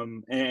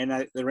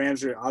 The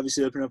Rams are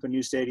obviously opening up a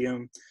new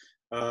stadium,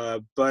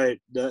 but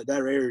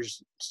that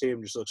Raiders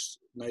stadium just looks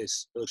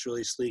nice. It looks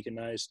really sleek and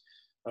nice.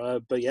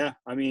 But, yeah,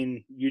 I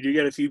mean, you do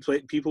get a few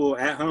people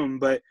at home,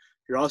 but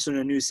you're also in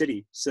a new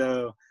city.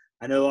 So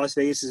I know Las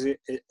Vegas is,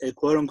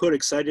 quote-unquote,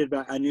 excited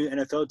about a new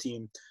NFL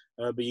team.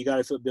 But you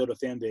got to build a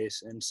fan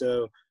base. And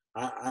so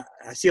I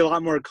see a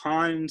lot more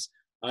cons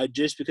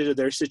just because of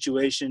their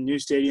situation, new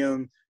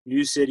stadium,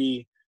 new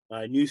city,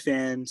 new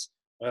fans.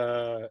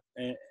 But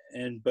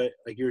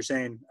like you were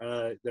saying,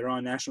 they're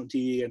on national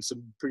TV and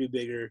some pretty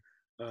bigger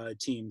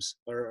teams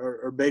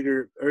or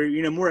bigger or,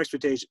 more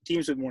expectations,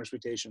 teams with more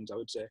expectations, I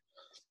would say.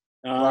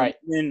 Right.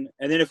 And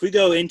then if we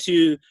go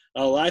into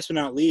last but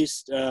not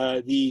least,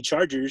 the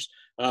Chargers,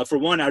 for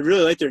one, I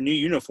really like their new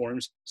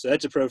uniforms. So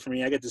that's a pro for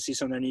me. I get to see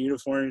some of their new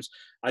uniforms.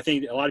 I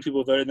think a lot of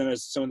people voted them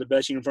as some of the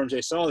best uniforms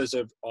they saw this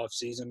off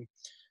season.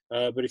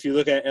 But if you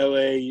look at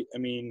LA, I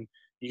mean,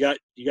 you got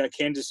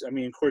Kansas. I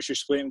mean, of course, you're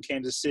splitting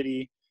Kansas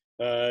City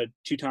 2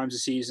 times a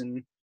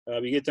season.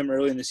 We get them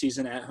early in the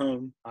season at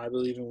home, I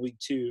believe, in week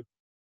 2.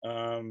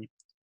 And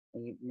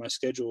my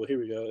schedule, here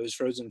we go. It was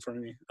frozen in front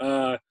of me.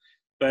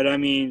 But, I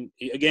mean,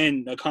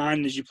 again, a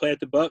con is you play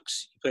at the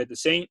Bucks, you play at the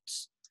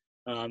Saints.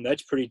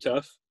 That's pretty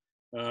tough.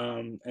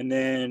 And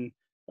then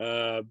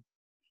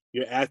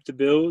you're at the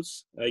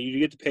Bills. You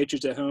get the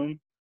Patriots at home.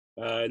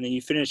 And then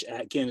you finish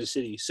at Kansas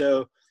City.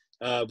 So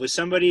with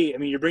somebody – I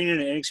mean, you're bringing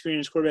in an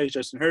inexperienced quarterback,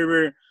 Justin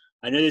Herbert.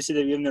 I know they said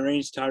they've given the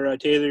reins to Tyrod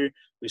Taylor.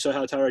 We saw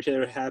how Tyrod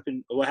Taylor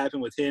what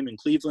happened with him in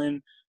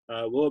Cleveland.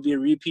 Will it be a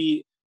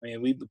repeat? I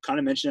mean, we kind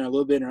of mentioned that a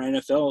little bit in our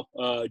NFL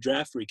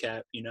draft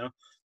recap,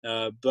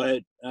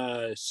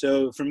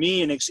 So for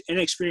me, an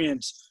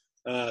inexperienced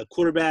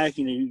quarterback,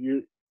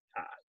 you're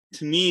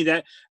to me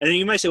that, and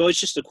you might say, well, it's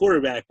just a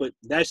quarterback, but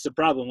that's the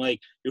problem. Like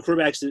your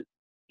quarterback's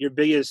your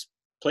biggest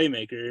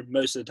playmaker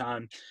most of the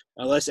time,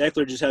 unless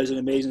Eckler just has an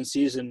amazing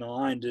season. The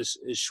line just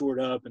is shored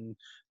up and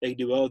they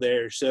do well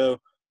there. So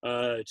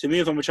to me,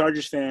 if I'm a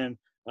Chargers fan,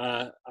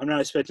 I'm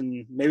not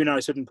expecting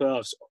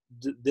playoffs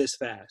this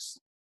fast.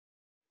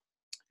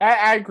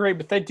 I agree,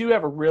 but they do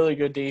have a really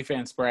good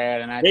defense,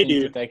 Brad, and I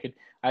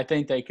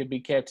think they could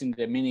be kept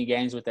into many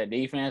games with that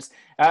defense.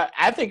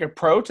 I think a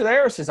pro to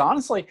theirs is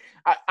honestly,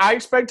 I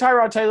expect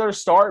Tyrod Taylor to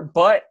start,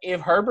 but if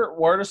Herbert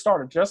were to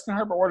start, if Justin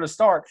Herbert were to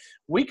start,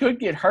 we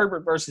could get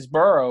Herbert versus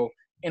Burrow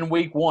in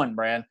week 1,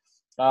 Brad.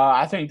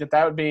 I think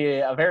that would be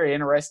a very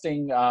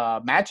interesting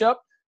matchup.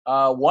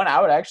 One I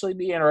would actually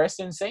be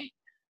interested in seeing.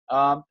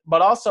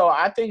 But also,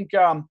 I think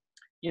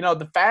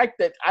the fact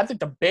that I think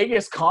the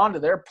biggest con to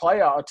their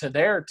playoff to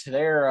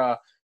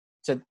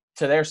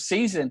their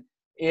season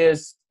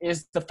is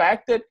the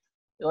fact that,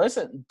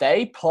 listen,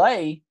 they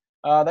play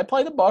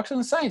the Bucks and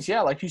the Saints.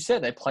 Yeah, like you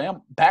said, they play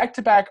them back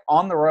to back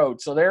on the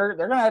road, so they're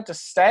going to have to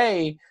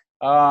stay.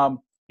 New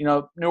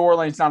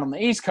Orleans not on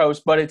the East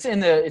Coast, but it's in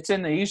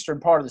the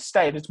eastern part of the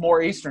state. It's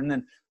more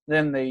eastern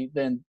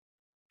than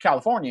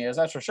California is,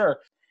 that's for sure.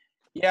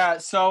 Yeah,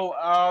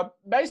 so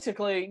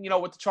basically,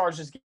 with the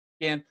Chargers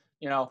again,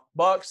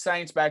 Bucks,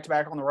 Saints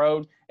back-to-back on the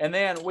road. And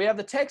then we have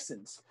the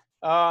Texans.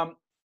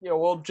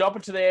 We'll jump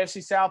into the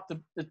AFC South.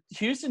 The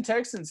Houston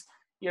Texans,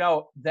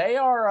 they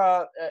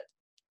are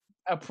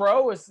a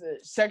pro. Is the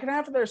second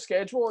half of their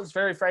schedule is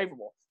very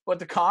favorable. But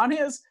the con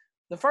is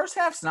the first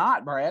half's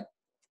not, Brad.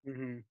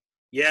 Mm-hmm.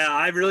 Yeah,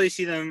 I really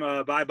see them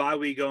bye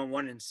week going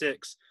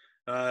 1-6,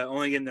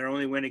 only getting their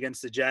only win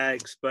against the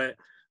Jags. But,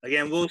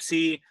 again, we'll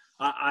see.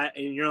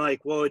 And you're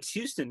like, well, it's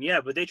Houston.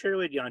 Yeah, but they traded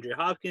away DeAndre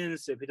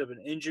Hopkins. They picked up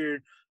an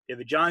injured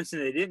David Johnson.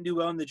 They didn't do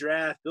well in the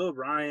draft. Bill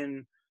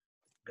O'Brien,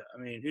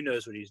 I mean, who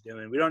knows what he's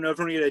doing. We don't know if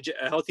we're going to get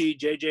a healthy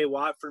J.J.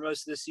 Watt for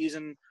most of the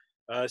season.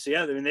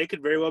 Yeah, I mean, they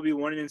could very well be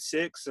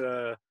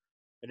 1-6.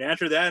 And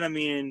after that, I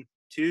mean,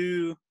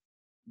 2,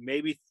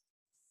 maybe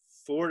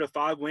 4 to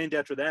 5 wins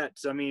after that.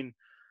 So, I mean,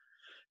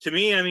 to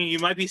me, you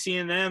might be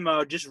seeing them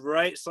just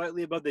right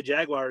slightly above the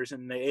Jaguars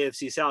in the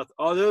AFC South,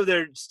 although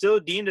they're still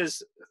deemed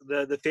as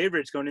the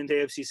favorites going into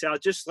AFC South,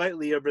 just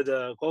slightly over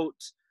the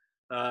Colts.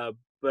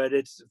 But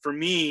it's, for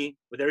me,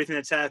 with everything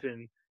that's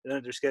happened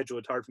under their schedule,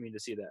 it's hard for me to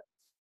see that.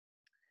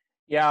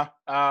 Yeah,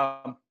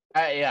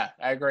 Yeah,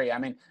 I agree. I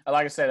mean,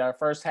 like I said, our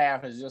first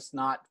half is just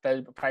not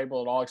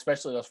favorable at all,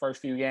 especially those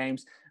first few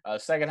games.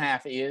 Second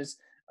half is,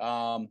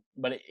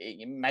 but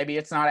maybe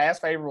it's not as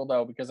favorable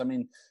though, because I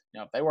mean,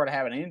 if they were to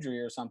have an injury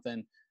or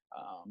something,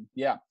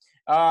 yeah.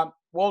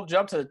 We'll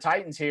jump to the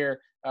Titans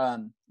here.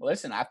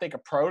 Listen, I think a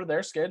pro to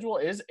their schedule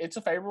it's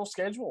a favorable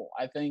schedule.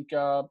 I think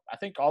all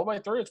the way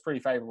through it's pretty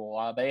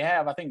favorable. They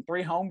have I think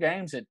 3 home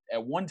games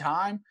at one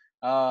time.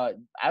 I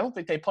don't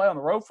think they play on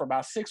the road for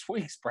about 6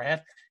 weeks,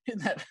 Brad.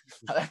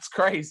 That's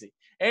crazy.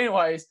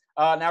 Anyways,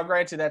 now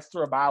granted that's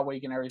through a bye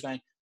week and everything.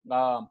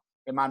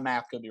 And my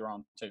math could be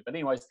wrong too. But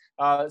anyways,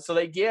 so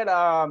they get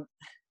a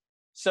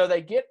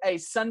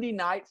Sunday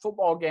night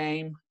football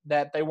game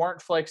that they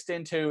weren't flexed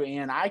into,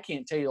 and I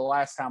can't tell you the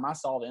last time I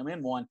saw them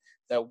in one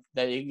that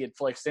they get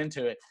flexed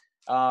into it.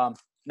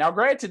 Now,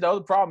 granted, though,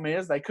 the problem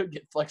is they could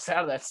get flexed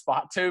out of that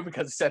spot too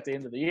because it's at the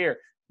end of the year.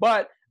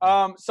 But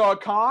so a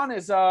con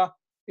is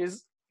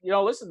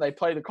listen, they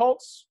play the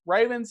Colts,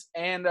 Ravens,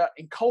 and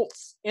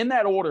Colts in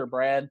that order,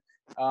 Brad.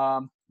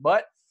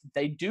 But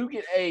they do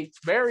get a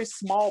very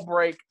small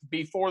break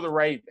before the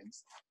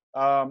Ravens.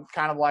 Kind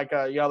of like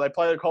they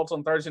play the Colts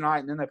on Thursday night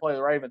and then they play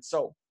the Ravens.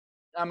 So,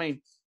 I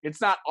mean,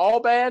 it's not all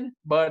bad,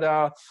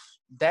 but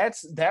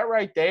that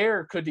right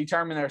there could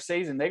determine their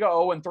season. They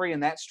go 0-3 in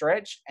that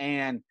stretch,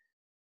 and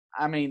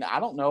I mean, I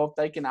don't know if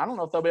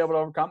they'll be able to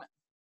overcome it.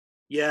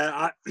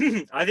 Yeah,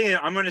 I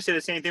think I'm going to say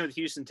the same thing with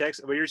Houston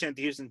Texans. What you're saying with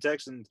the Houston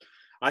Texans,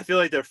 I feel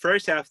like the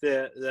first half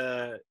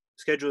the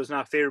schedule is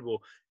not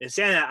favorable. In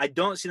saying that, I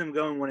don't see them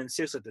going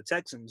 1-6 like the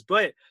Texans,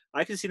 but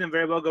I can see them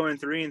very well going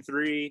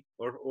 3-3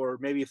 or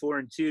maybe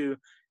 4-2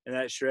 in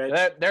that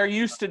stretch. They're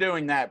used to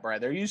doing that,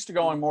 Brad. They're used to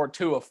going more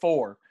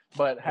 2-4.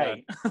 But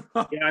hey,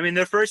 yeah, I mean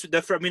their first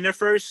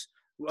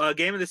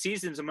game of the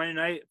season is a Monday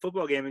night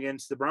football game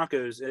against the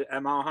Broncos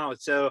at Mile High.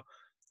 So,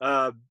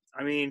 I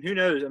mean, who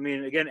knows? I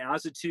mean, again,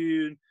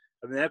 altitude.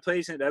 I mean, that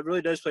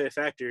really does play a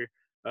factor.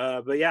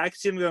 But yeah, I could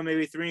see them go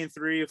maybe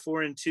 3-3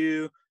 or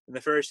 4-2 in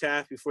the first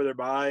half before their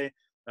bye,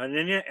 and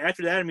then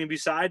after that, I mean,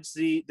 besides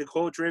the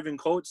Colts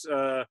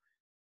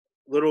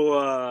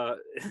little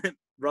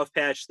rough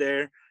patch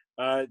there,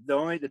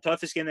 the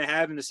toughest game they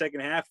have in the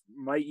second half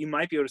you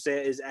might be able to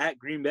say is at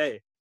Green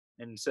Bay,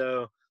 and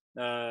so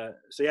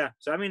yeah.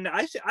 So I mean,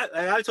 I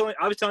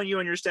was telling you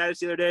on your status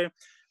the other day,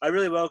 I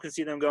really well can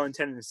see them going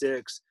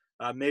 10-6.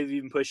 Maybe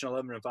even pushing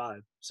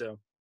 11-5. So,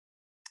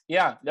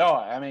 yeah, no,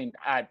 I mean,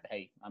 I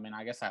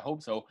guess I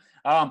hope so.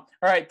 All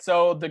right,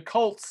 so the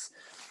Colts,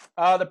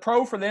 the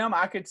pro for them,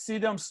 I could see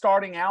them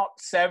starting out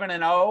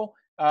 7-0.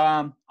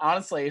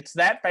 Honestly, it's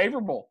that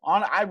favorable.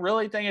 I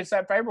really think it's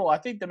that favorable. I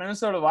think the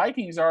Minnesota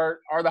Vikings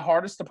are the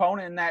hardest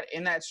opponent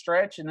in that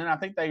stretch, and then I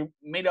think they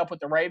meet up with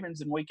the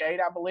Ravens in Week 8,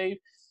 I believe.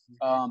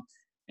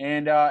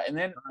 And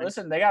then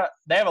listen, they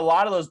have a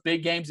lot of those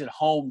big games at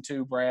home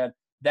too, Brad.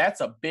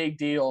 That's a big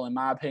deal in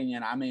my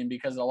opinion. I mean,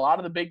 because a lot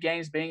of the big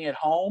games being at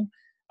home,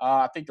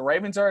 I think the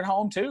Ravens are at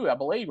home too, I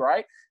believe,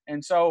 right?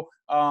 And so,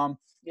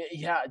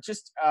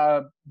 just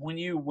when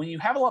you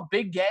have a lot of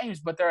big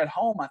games, but they're at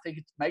home, I think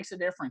it makes a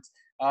difference.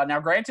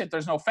 Now, granted, if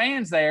there's no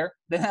fans there,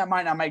 then that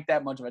might not make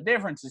that much of a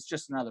difference. It's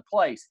just another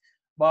place.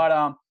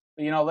 But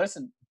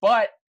listen.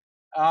 But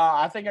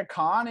I think a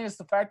con is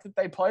the fact that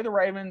they play the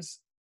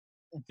Ravens,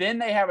 then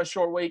they have a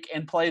short week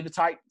and play the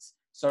Titans.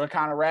 So to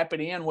kind of wrap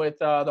it in with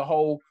the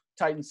whole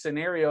Titans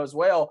scenario as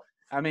well.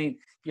 I mean,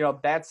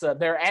 that's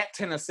they're at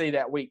Tennessee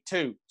that week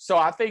too. So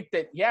I think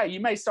that you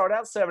may start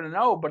out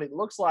 7-0, but it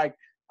looks like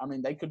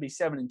they could be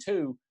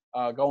 7-2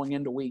 going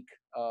into week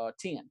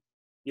 10.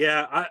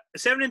 Yeah,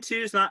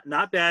 7-2 is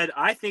not bad.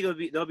 I think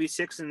they'll be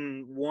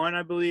 6-1,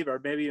 I believe, or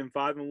maybe even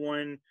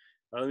 5-1.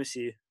 Let me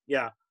see.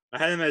 Yeah, I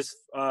had them as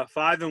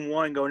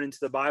 5-1 going into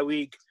the bye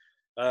week.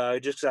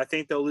 Just because I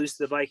think they'll lose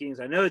to the Vikings.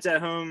 I know it's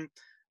at home.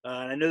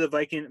 I know the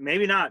Vikings,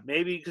 maybe not.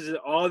 Maybe because of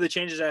all the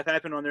changes that have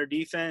happened on their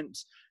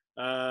defense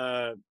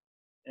and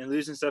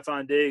losing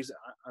Stephon Diggs.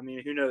 I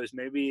mean, who knows?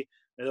 Maybe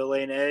they'll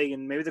lay an egg,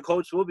 and maybe the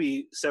Colts will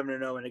be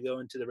 7-0 when they go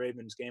into the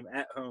Ravens game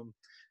at home.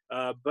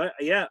 But,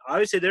 yeah,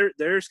 obviously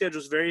their schedule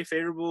is very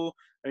favorable.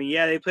 I mean,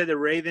 yeah, they play the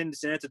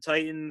Ravens and at the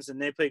Titans,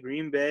 and they play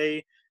Green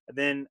Bay, and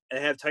then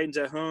they have Titans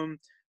at home.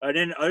 And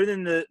then other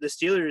than the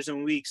Steelers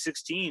in Week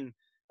 16,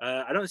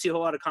 I don't see a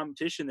whole lot of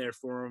competition there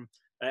for them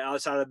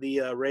outside of the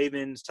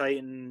Ravens,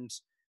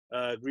 Titans,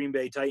 Green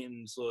Bay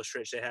Titans little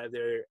stretch they have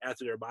there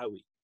after their bye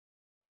week.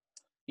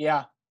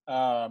 Yeah.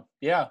 I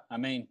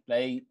mean,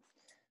 they,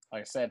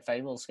 like I said,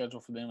 favorable schedule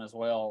for them as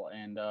well.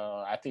 And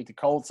I think the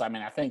Colts, I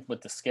think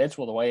with the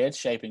schedule, the way it's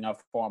shaping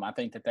up for them, I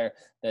think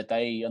that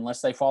they,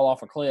 unless they fall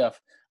off a cliff,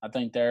 I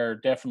think they're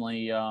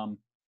definitely, I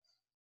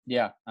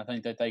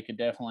think that they could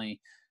definitely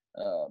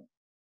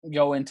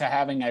go into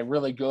having a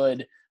really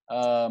good,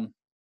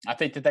 I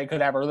think that they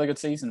could have a really good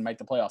season and make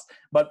the playoffs.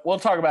 But we'll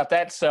talk about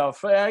that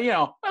stuff, a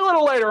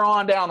little later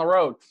on down the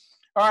road.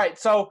 All right,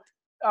 so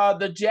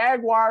the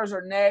Jaguars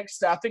are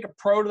next. I think a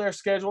pro to their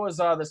schedule is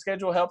the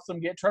schedule helps them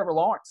get Trevor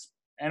Lawrence.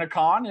 And a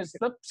con is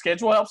the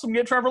schedule helps them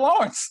get Trevor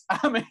Lawrence.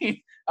 I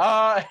mean,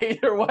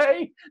 either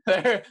way,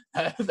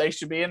 they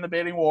should be in the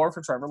bidding war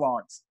for Trevor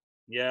Lawrence.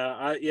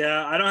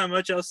 I don't have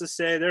much else to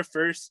say.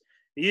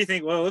 You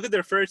think, well, look at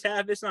their first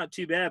half. It's not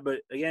too bad, but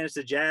again, it's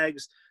the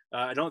Jags.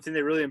 I don't think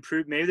they really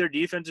improved. Maybe their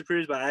defense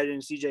improves by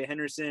adding C.J.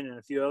 Henderson and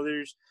a few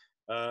others.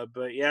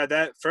 But yeah,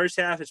 that first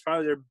half is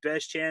probably their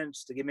best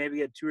chance to maybe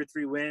get 2 or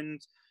 3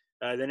 wins.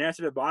 Then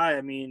after the bye,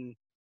 I mean,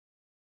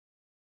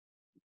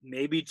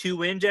 maybe 2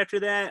 wins after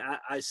that.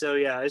 So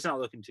yeah, it's not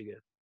looking too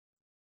good.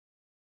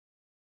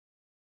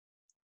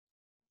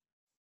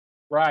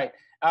 Right.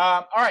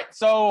 All right.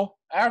 So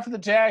after the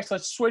Jags,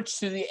 let's switch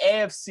to the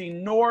AFC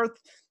North.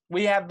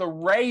 We have the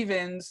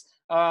Ravens.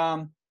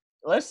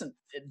 Listen,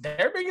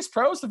 their biggest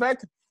pro is the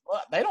fact that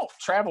they don't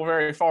travel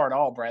very far at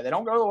all, Brad. They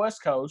don't go to the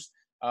West Coast.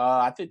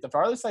 I think the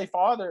farthest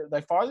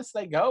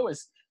they go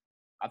is,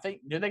 I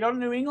think, do they go to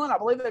New England? I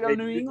believe they go to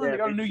New England. They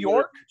go to New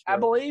York, I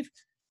believe.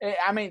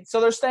 I mean,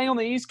 so they're staying on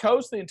the East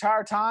Coast the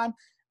entire time,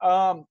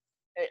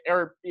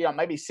 or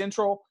maybe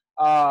Central.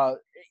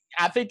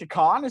 I think the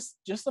con is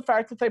just the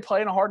fact that they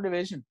play in a hard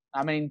division.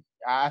 I mean,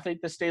 I think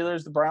the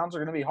Steelers, the Browns are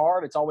going to be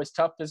hard. It's always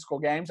tough physical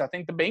games. I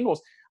think the Bengals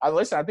 – I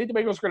think the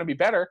Bengals are going to be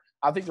better.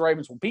 I think the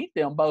Ravens will beat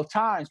them both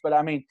times. But,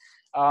 I mean,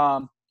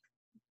 I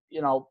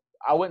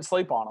wouldn't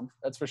sleep on them.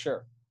 That's for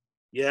sure.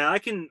 Yeah, I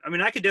could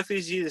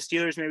definitely see the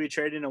Steelers maybe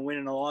trading a win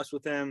and a loss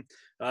with them.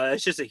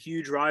 It's just a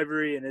huge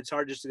rivalry, and it's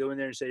hard just to go in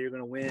there and say you're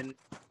going to win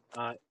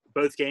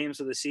both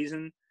games of the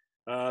season.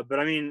 But,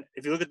 I mean,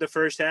 if you look at the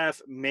first half,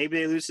 maybe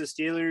they lose to the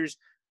Steelers.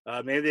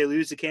 Maybe they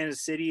lose to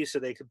Kansas City, so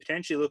they could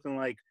potentially looking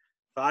like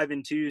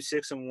 5-2,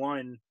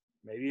 6-1,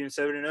 maybe even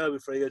 7-0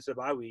 before they go to the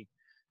bye week.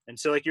 And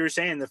so, like you were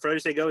saying, the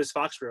furthest they go is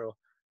Foxborough.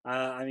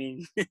 I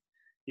mean,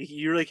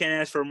 you really can't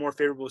ask for a more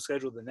favorable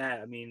schedule than that.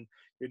 I mean,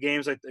 your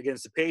games like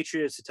against the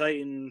Patriots, the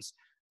Titans,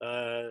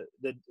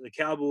 the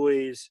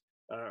Cowboys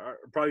are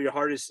probably your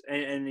hardest,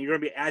 and you're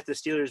going to be at the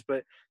Steelers,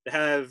 but to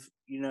have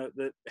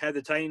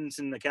the Titans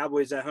and the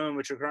Cowboys at home,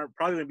 which are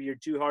probably going to be your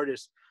 2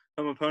 hardest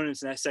home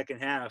opponents in that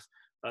second half,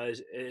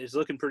 is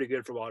looking pretty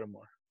good for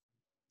Baltimore.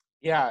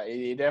 Yeah,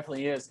 it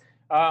definitely is.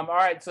 All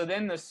right, so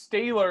then the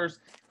Steelers,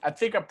 I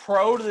think a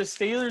pro to the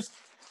Steelers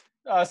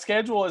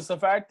schedule is the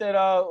fact that,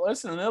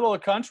 listen, in the middle of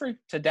the country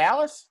to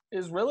Dallas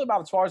is really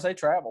about as far as they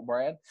travel,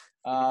 Brad.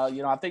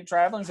 I think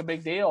traveling is a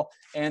big deal.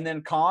 And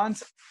then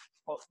cons,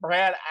 well,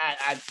 Brad,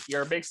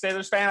 you're a big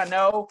Steelers fan, I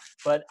know,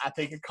 but I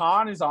think a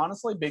con is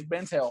honestly Big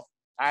Ben's health.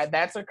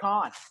 That's a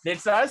con.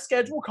 It's not a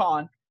schedule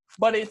con,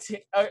 but it's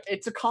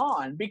a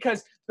con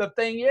because the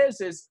thing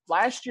is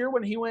last year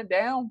when he went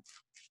down,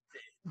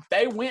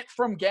 they went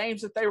from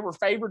games that they were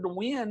favored to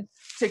win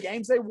to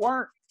games they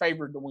weren't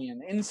favored to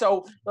win. And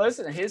so,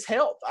 listen, his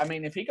health, I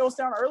mean, if he goes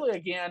down early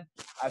again,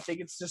 I think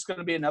it's just going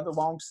to be another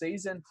long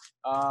season.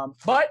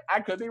 But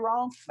I could be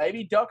wrong.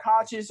 Maybe Duck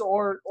Hodges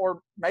or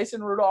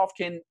Mason Rudolph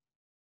can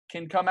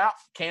come out.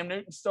 Cam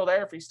Newton's still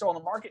there. If he's still on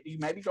the market, you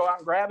maybe go out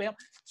and grab him.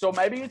 So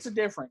maybe it's a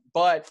different.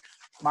 But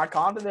my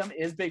con to them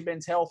is Big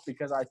Ben's health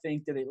because I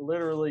think that it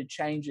literally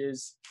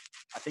changes.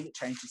 I think it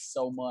changes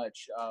so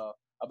much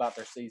about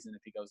their season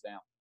if he goes down.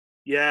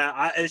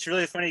 Yeah, it's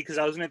really funny because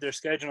I was looking at their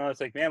schedule and I was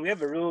like, man, we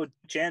have a real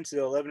chance to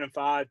go 11-5,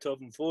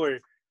 12-4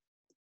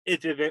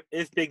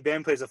 if Big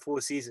Ben plays a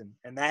full season,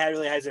 and that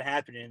really hasn't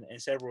happened in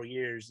several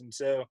years. And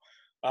so,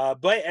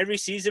 but every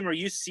season we're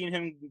used to seeing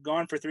him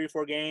gone for 3 or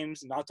 4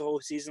 games, not the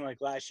whole season like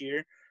last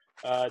year.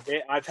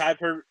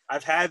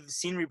 I've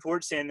seen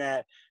reports saying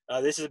that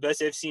this is the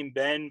best they've seen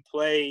Ben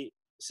play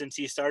since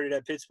he started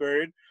at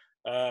Pittsburgh.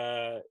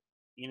 But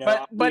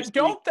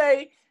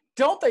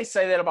don't they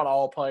say that about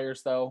all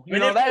players though? I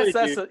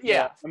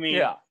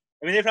mean,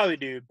 they probably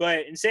do.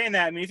 But in saying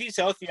that, I mean, if he's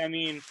healthy, I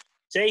mean,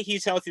 say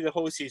he's healthy the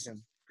whole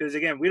season, because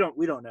again, we don't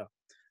know.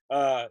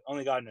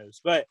 Only God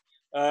knows. But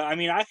I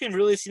mean, I can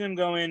really see them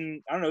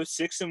going, I don't know,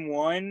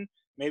 6-1,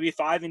 maybe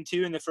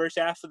 5-2 in the first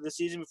half of the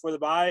season before the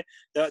bye.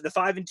 The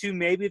 5-2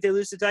 maybe if they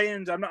lose to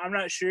Titans. I'm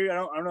not sure. I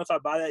don't know if I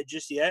buy that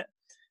just yet.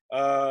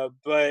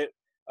 But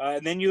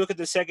then you look at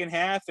the second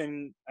half,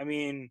 and I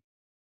mean,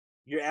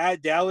 you're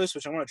at Dallas,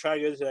 which I want to try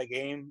to go to that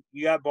game.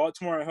 You got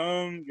Baltimore at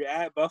home. You're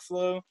at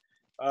Buffalo.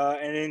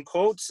 And then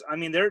Colts, I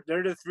mean, they're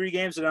the 3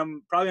 games that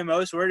I'm probably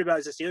most worried about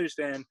as a Steelers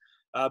fan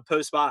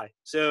post-bye.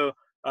 So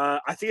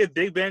I think if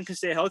Big Ben can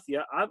stay healthy,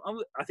 I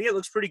think it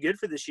looks pretty good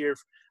for this year.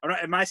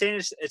 Am I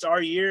saying it's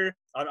our year?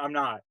 I'm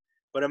not.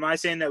 But am I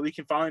saying that we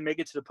can finally make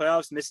it to the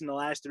playoffs, missing the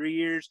last 3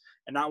 years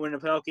and not winning a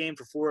playoff game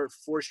for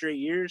four straight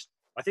years?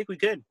 I think we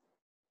could.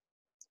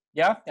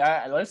 Yeah,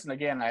 listen,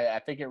 again, I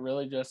think it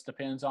really just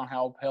depends on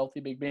how healthy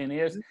Big Ben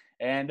is.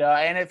 And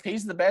if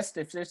he's the best,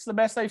 if it's the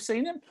best they've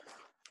seen him,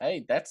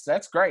 hey,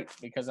 that's great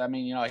because, I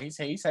mean,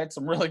 he's had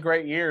some really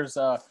great years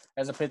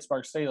as a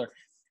Pittsburgh Steeler.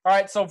 All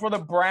right, so for the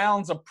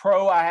Browns, a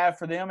pro I have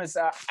for them is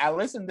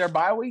their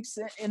bye weeks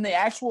in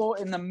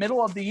the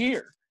middle of the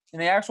year. In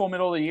the actual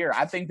middle of the year,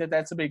 I think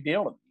that's a big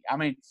deal to me. I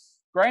mean,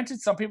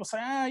 granted, some people say,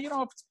 if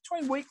it's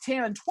between week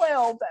 10 and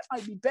 12, that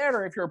might be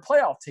better if you're a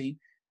playoff team.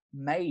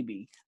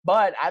 Maybe.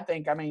 But I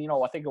think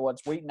it was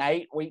week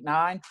 8, week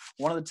 9,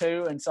 one of the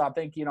two. And so I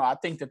think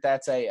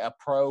that's a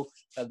pro,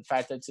 the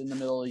fact that it's in the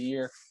middle of the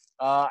year.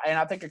 And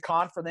I think a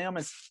con for them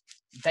is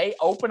they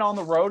open on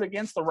the road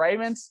against the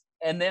Ravens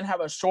and then have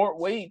a short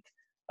week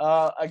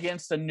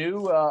against a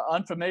new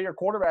unfamiliar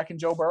quarterback in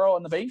Joe Burrow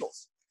and the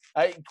Bengals.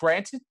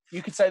 Granted,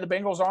 you could say the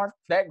Bengals aren't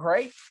that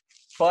great,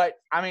 but,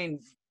 I mean,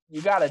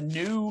 you got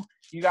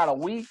a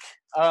week,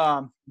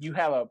 you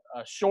have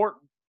a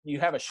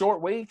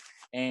short week,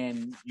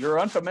 and you're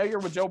unfamiliar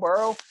with Joe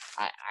Burrow.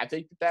 I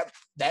think that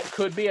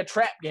could be a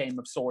trap game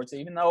of sorts,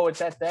 even though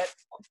it's at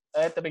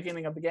the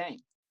beginning of the game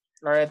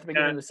or at the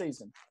beginning of the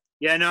season.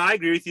 Yeah, no, I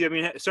agree with you. I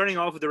mean, starting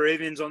off with the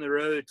Ravens on the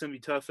road, it's going to be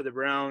tough for the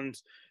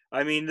Browns.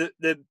 I mean,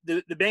 the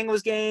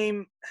Bengals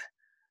game,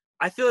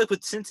 I feel like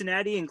with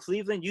Cincinnati and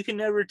Cleveland, you can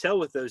never tell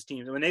with those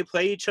teams. When they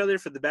play each other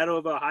for the Battle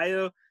of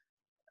Ohio,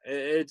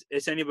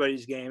 it's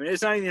anybody's game. And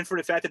it's not even for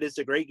the fact that it's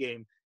a great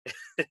game.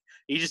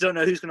 You just don't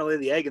know who's going to lay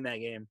the egg in that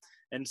game.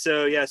 And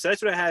so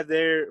that's what I have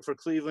there for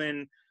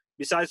Cleveland.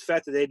 Besides the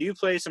fact that they do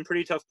play some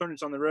pretty tough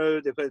opponents on the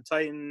road. They play the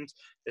Titans.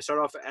 They start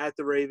off at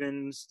the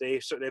Ravens.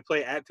 They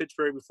play at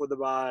Pittsburgh before the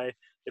bye.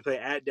 They play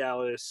at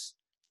Dallas.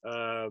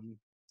 I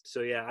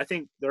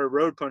think their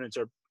road opponents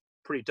are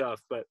pretty tough.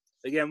 But,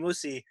 again, we'll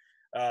see.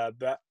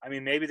 But, I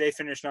mean, maybe they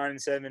finish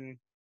 9-7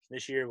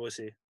 this year. We'll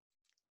see.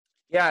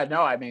 Yeah,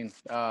 no, I mean,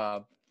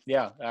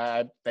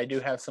 they do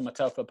have some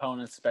tough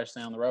opponents,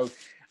 especially on the road.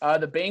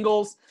 The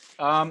Bengals,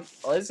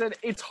 listen,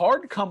 it's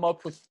hard to come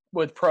up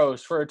with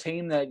pros for a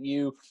team that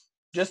you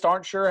just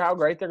aren't sure how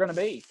great they're going to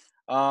be.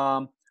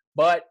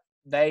 But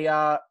they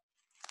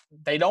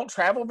don't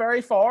travel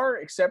very far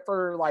except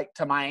for like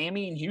to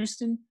Miami and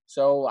Houston.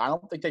 So I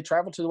don't think they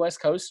travel to the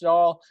West Coast at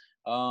all.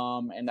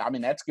 And I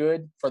mean, that's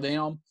good for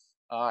them.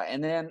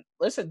 And then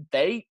listen,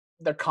 the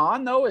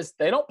con though is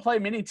they don't play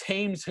many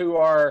teams who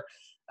are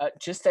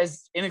just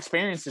as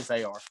inexperienced as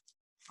they are.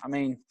 I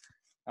mean,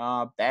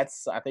 I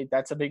think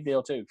that's a big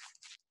deal too.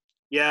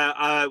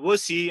 Yeah, we'll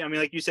see. I mean,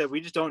 like you said, we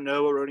just don't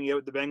know what we're going to get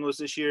with the Bengals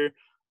this year.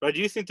 But I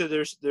do think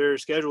that their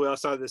schedule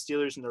outside of the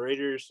Steelers and the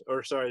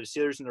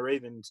Steelers and the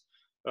Ravens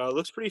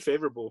looks pretty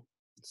favorable.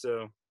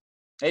 So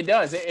it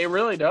does. It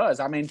really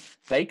does. I mean,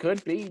 they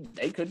could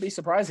be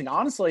surprising.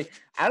 Honestly,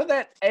 out of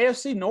that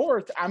AFC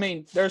North, I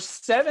mean, there's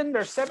seven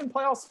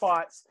playoff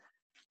spots.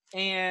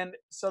 And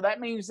so that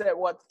means that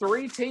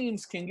 3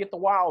 teams can get the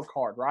wild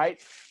card,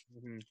 right?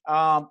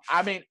 Mm-hmm.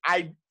 I mean,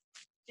 I'm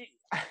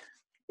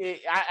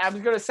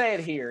going to say it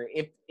here.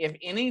 If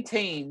any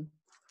team,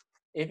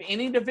 if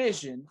any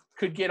division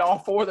could get all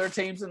 4 of their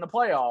teams in the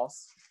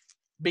playoffs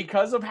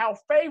because of how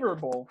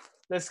favorable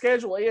the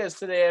schedule is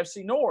to the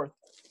AFC North,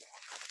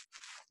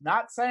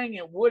 not saying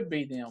it would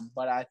be them,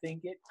 but I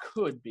think it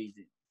could be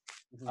them.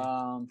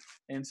 Mm-hmm.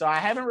 And so I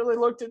haven't really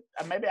looked at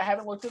 – maybe I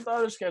haven't looked at the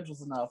other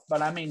schedules enough.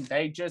 But, I mean,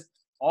 they just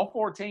 – all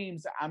 4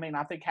 teams, I mean,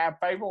 I think have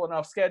favorable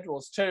enough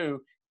schedules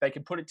too. They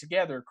can put it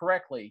together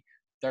correctly.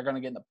 They're going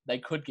to they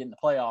could get in the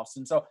playoffs.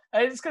 And so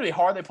it's going to be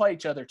hard. They play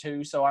each other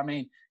too. So, I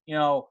mean,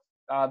 the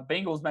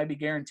Bengals may be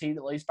guaranteed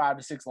at least 5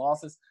 to 6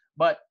 losses.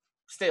 But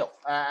still,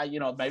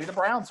 maybe the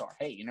Browns are.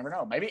 Hey, you never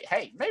know. Maybe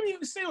even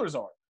the Steelers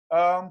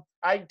are.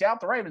 I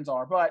doubt the Ravens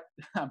are. But,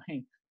 I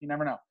mean, you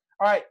never know.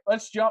 All right,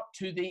 let's jump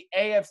to the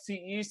AFC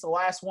East, the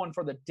last one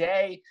for the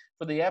day,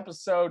 for the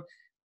episode.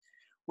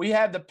 We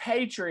have the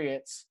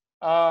Patriots.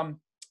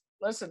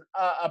 Listen,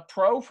 a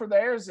pro for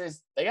theirs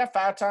is they have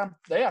 5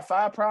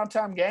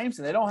 primetime games,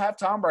 and they don't have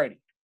Tom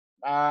Brady.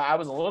 I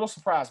was a little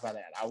surprised by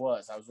that. I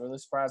was really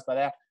surprised by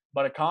that.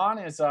 But a con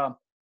is,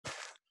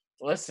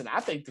 listen, I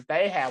think that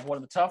they have one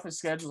of the toughest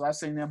schedules I've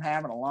seen them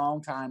have in a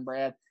long time,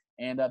 Brad,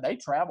 and they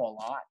travel a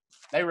lot.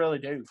 They really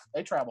do.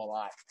 They travel a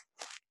lot.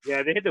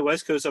 Yeah, they hit the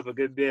West Coast up a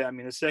good bit. I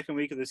mean, the second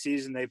week of the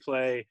season, they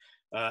play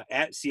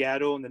at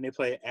Seattle, and then they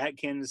play at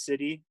Kansas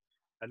City.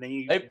 And then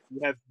you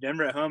have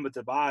Denver at home with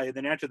the bye. And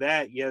then after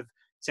that, you have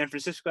San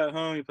Francisco at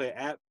home. You play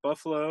at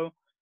Buffalo.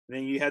 And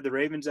then you have the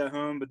Ravens at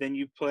home. But then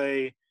you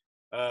play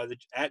at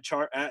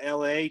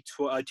L.A.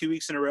 2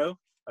 weeks in a row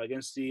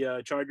against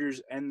the Chargers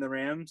and the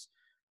Rams.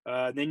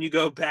 Then you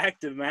go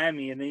back to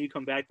Miami, and then you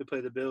come back to play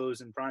the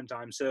Bills in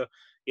primetime. So,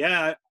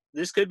 yeah,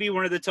 this could be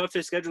one of the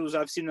toughest schedules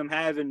I've seen them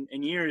have in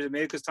years.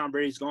 Maybe because Tom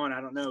Brady's gone, I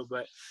don't know.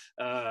 But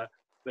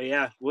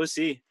yeah, we'll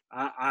see.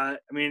 I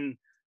mean,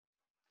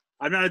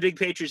 I'm not a big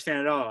Patriots fan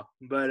at all,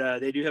 but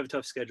they do have a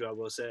tough schedule, I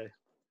will say.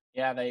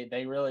 Yeah,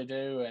 they really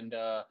do. And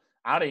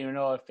I don't even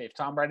know if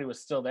Tom Brady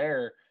was still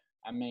there.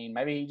 I mean,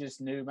 maybe he just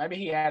knew. Maybe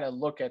he had a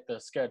look at the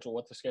schedule,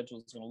 what the schedule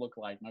is going to look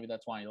like. Maybe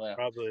that's why he left.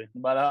 Probably.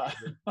 But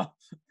all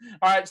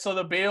right, so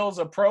the Bills,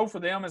 a pro for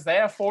them is they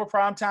have 4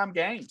 primetime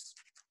games.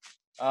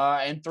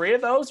 And 3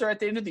 of those are at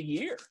the end of the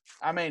year.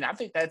 I mean, I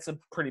think that's a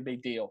pretty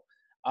big deal.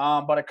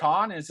 But a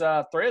con is 3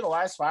 of the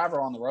last 5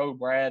 are on the road,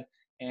 Brad.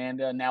 And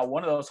now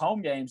one of those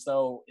home games,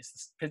 though, is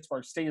the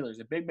Pittsburgh Steelers.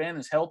 If Big Ben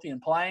is healthy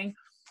and playing,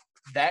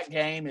 that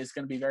game is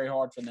going to be very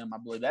hard for them, I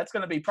believe. That's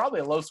going to be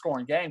probably a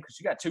low-scoring game because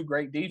you got 2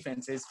 great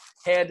defenses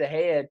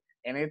head-to-head,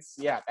 and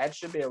that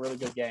should be a really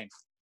good game.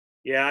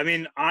 Yeah, I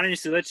mean,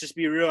 honestly, let's just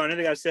be real. I know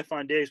they got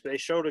Stephon Diggs, but they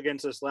showed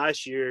against us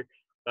last year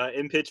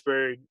in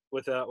Pittsburgh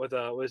with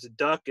a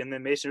Duck, and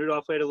then Mason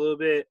Rudolph played a little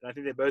bit. And I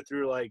think they both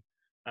threw like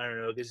I don't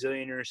know, a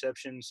gazillion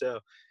interceptions. So,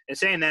 and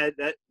saying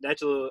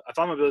that's a little, if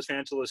I'm a Bills fan,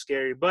 it's a little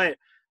scary. But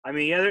I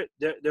mean,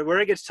 yeah, where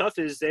it gets tough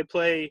is they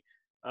play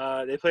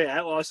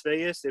at Las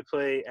Vegas, they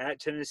play at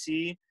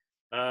Tennessee.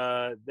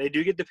 They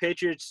do get the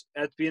Patriots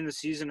at the beginning of the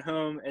season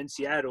home in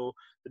Seattle,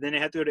 but then they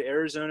have to go to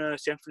Arizona,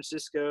 San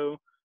Francisco,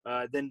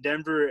 then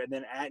Denver, and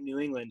then at New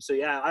England. So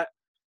yeah,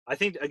 I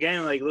think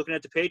again, like looking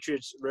at the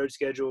Patriots road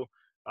schedule,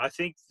 I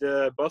think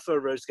the Buffalo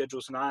road schedule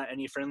is not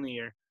any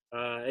friendlier.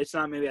 It's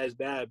not maybe as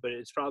bad, but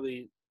it's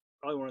probably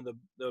one of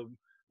the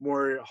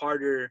more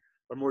harder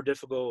or more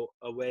difficult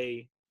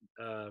away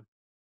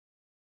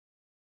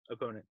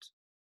opponents.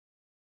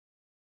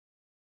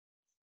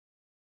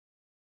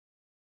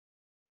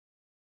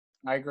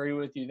 I agree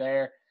with you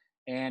there.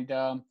 And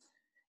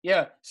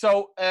yeah,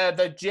 so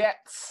the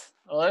Jets,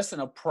 listen,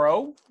 a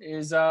pro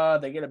is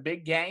they get a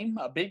big game,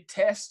 a big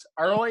test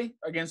early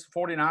against the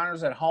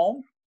 49ers at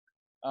home.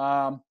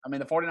 I mean,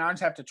 the 49ers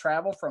have to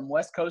travel from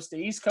West Coast to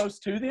East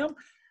Coast to them.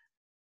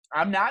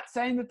 I'm not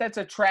saying that that's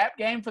a trap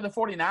game for the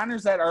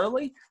 49ers that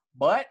early,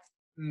 but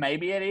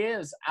maybe it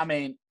is. I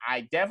mean,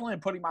 I definitely am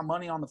putting my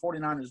money on the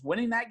 49ers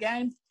winning that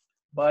game,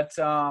 but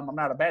I'm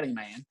not a betting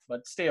man.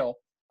 But still,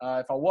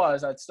 if I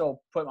was, I'd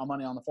still put my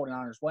money on the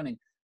 49ers winning.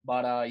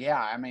 But,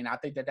 yeah, I mean, I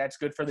think that that's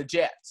good for the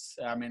Jets.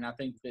 I mean, I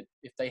think that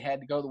if they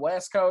had to go to the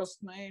West Coast,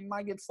 they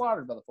might get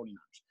slaughtered by the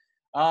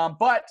 49ers.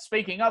 But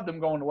speaking of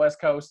them going to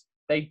West Coast,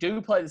 they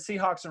do play the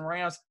Seahawks and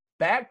Rams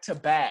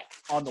back-to-back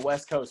on the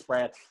West Coast,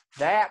 Brad.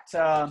 That's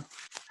a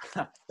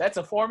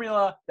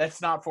formula that's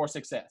not for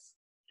success.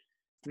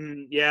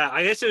 Yeah,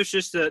 I guess it was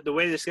just the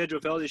way the schedule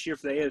fell this year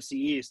for the AFC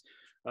East.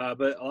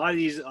 But a lot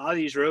of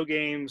these road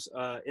games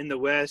in the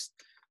West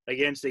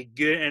against a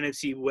good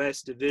NFC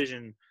West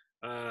division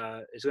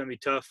is going to be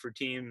tough for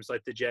teams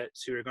like the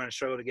Jets, who are going to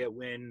struggle to get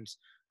wins.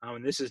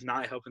 And this is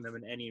not helping them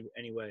in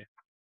any way.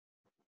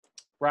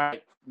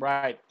 Right.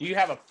 Do you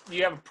have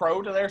a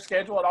pro to their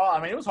schedule at all?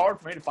 I mean, it was hard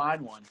for me to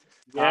find one.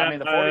 Yeah, I mean,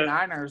 the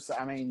 49ers,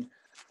 I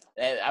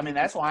mean,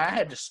 that's why I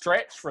had to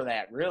stretch for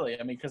that, really.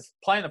 I mean, because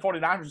playing the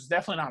 49ers is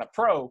definitely not a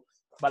pro,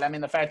 but, I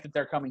mean, the fact that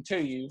they're coming to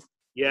you.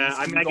 Yeah,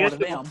 I mean, I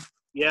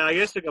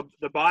guess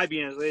the bye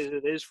being as late as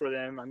it is for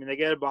them, I mean, they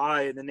get a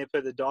bye, and then they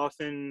play the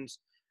Dolphins,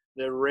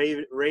 the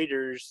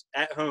Raiders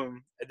at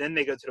home, and then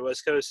they go to the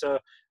West Coast. So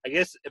I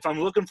guess if I'm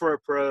looking for a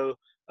pro,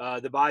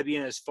 the bye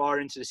being as far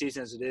into the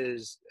season as it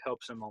is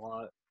helps them a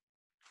lot.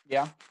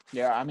 Yeah,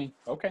 I mean,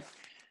 okay.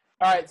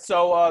 All right,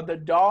 so the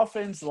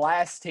Dolphins'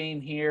 last team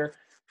here,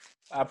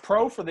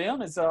 pro for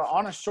them is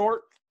on a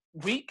short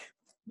week.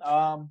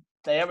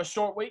 They have a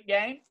short week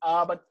game,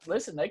 but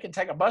listen, they can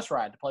take a bus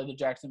ride to play the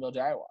Jacksonville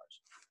Jaguars.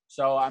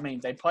 So, I mean,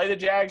 they play the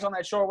Jags on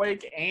that short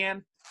week,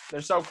 and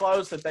they're so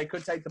close that they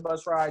could take the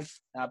bus ride.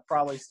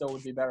 Probably still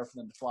would be better for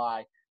them to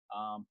fly.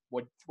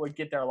 Would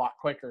get there a lot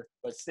quicker,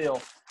 but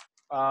still.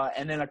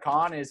 And then a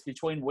con is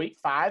between week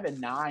 5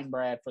 and 9,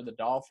 Brad, for the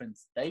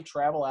Dolphins. They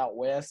travel out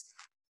west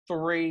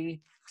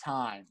 3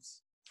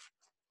 times.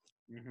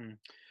 Mm-hmm.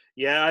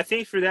 Yeah, I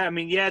think for that, I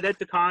mean, yeah, that's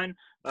the con,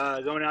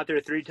 going out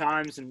there 3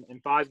 times in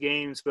 5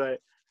 games. But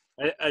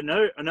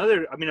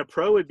another, I mean, a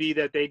pro would be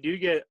that they do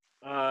get,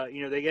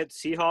 they get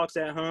Seahawks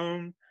at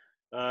home.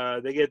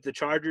 They get the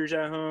Chargers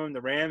at home,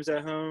 the Rams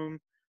at home,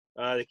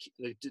 the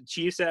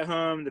Chiefs at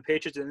home, the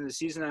Patriots at the end of the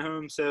season at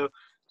home. So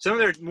some of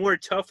their more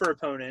tougher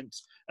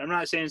opponents, I'm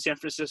not saying San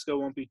Francisco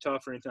won't be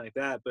tough or anything like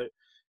that, but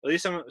at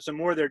least some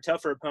more of their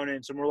tougher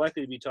opponents are more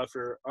likely to be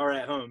tougher are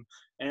at home.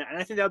 And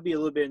I think that would be a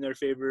little bit in their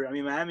favor. I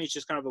mean, Miami's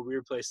just kind of a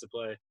weird place to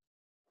play.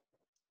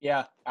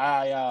 Yeah,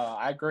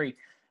 I agree.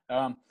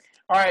 All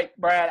right,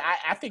 Brad,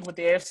 I think with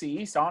the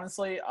AFC East,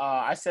 honestly,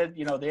 I said,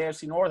 the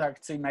AFC North, I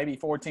could see maybe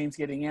 4 teams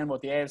getting in.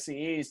 With the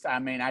AFC East, I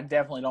mean, I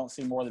definitely don't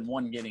see more than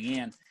 1 getting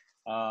in.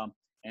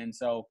 And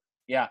so,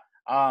 yeah.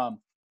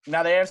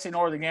 Now, the AFC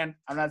North, again,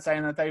 I'm not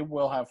saying that they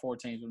will have 4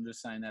 teams. I'm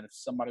just saying that if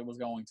somebody was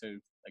going to,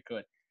 they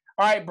could.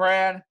 All right,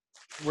 Brad,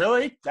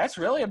 really, that's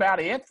really about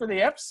it for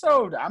the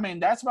episode. I mean,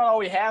 that's about all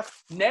we have.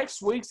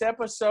 Next week's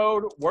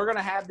episode, we're going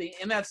to have the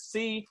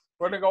NFC.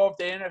 We're going to go off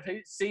the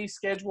NFC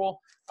schedule.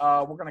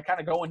 We're going to kind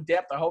of go in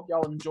depth. I hope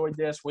y'all enjoyed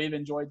this. We've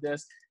enjoyed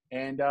this.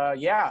 And,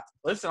 yeah,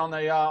 listen, on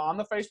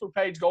the Facebook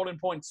page, Golden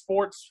Point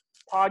Sports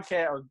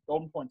Podcast, or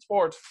Golden Point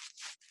Sports,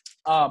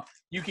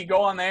 you can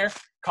go on there,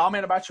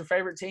 comment about your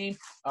favorite team.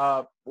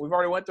 We've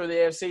already went through the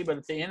AFC, but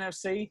at the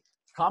NFC,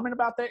 comment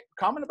about that.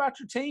 Comment about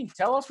your team.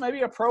 Tell us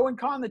maybe a pro and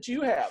con that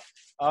you have.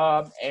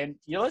 And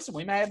listen,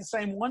 we may have the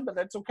same one, but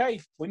that's okay.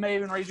 We may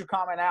even read your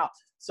comment out.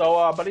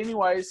 So, but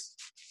anyways,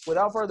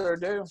 without further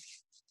ado,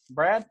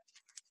 Brad,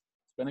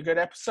 it's been a good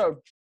episode.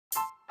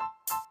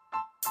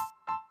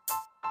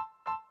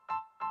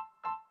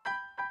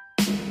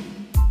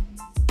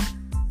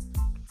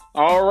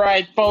 All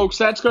right, folks,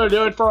 that's going to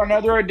do it for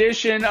another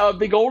edition of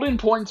the Golden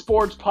Point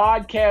Sports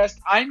Podcast.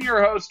 I'm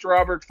your host,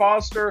 Robert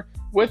Foster.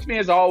 With me,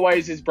 as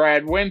always, is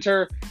Brad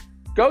Winter.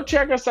 Go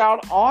check us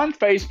out on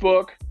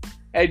Facebook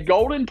at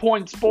Golden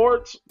Point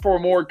Sports for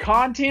more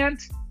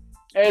content,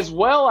 as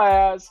well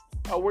as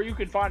where you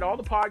can find all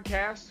the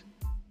podcasts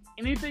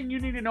anything you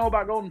need to know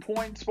about Golden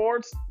Point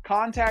Sports,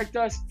 contact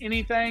us.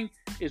 Anything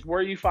is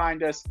where you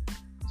find us.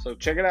 So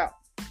check it out.